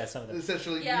don't have 'cause, yeah, some of them.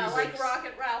 essentially Yeah, music. like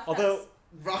Rocket Ralph. Although,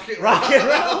 Rocket Rocket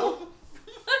Ralph.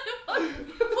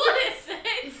 What is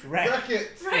it?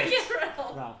 Wreck-It. Rocket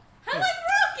Ralph. Ralph. I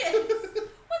like rockets. What's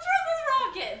wrong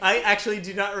with rockets? I actually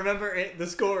do not remember the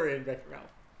score in Wreck-It Ralph.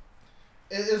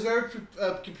 It was very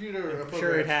computer I'm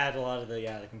sure it had a lot of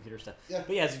the computer stuff. Yeah.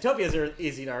 But yeah, Zootopia's are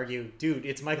easy to argue. Dude,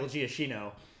 it's Michael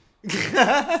Giacchino.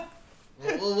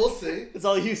 We'll see. That's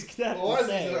all you have to Moana's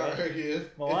say. easy to right? argue.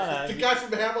 Moana, It's the guy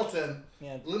from Hamilton.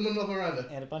 Yeah, Lin-Manuel Miranda.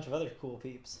 and a bunch of other cool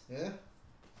peeps. Yeah.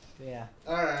 But yeah.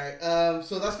 Alright,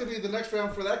 so that's going to be the next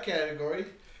round for that category.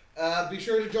 Be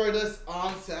sure to join us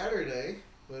on Saturday.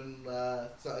 When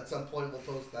so at some point we'll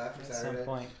post that for At Saturday. some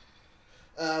point.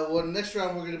 Well, next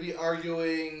round we're going to be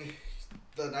arguing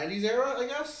the 90s era, I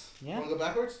guess? Yeah. Want to go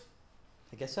backwards?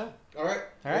 I guess so. Alright.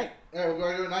 Alright. Alright, we're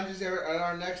going to do 90s era in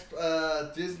our next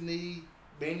Disney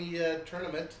Mania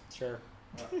tournament. Sure.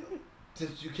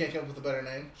 Since you can't come up with a better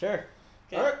name. Sure.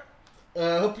 Okay. Alright.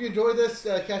 Hope you enjoyed this.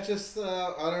 Catch us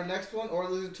on our next one or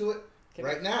listen to it Okay.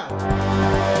 right now.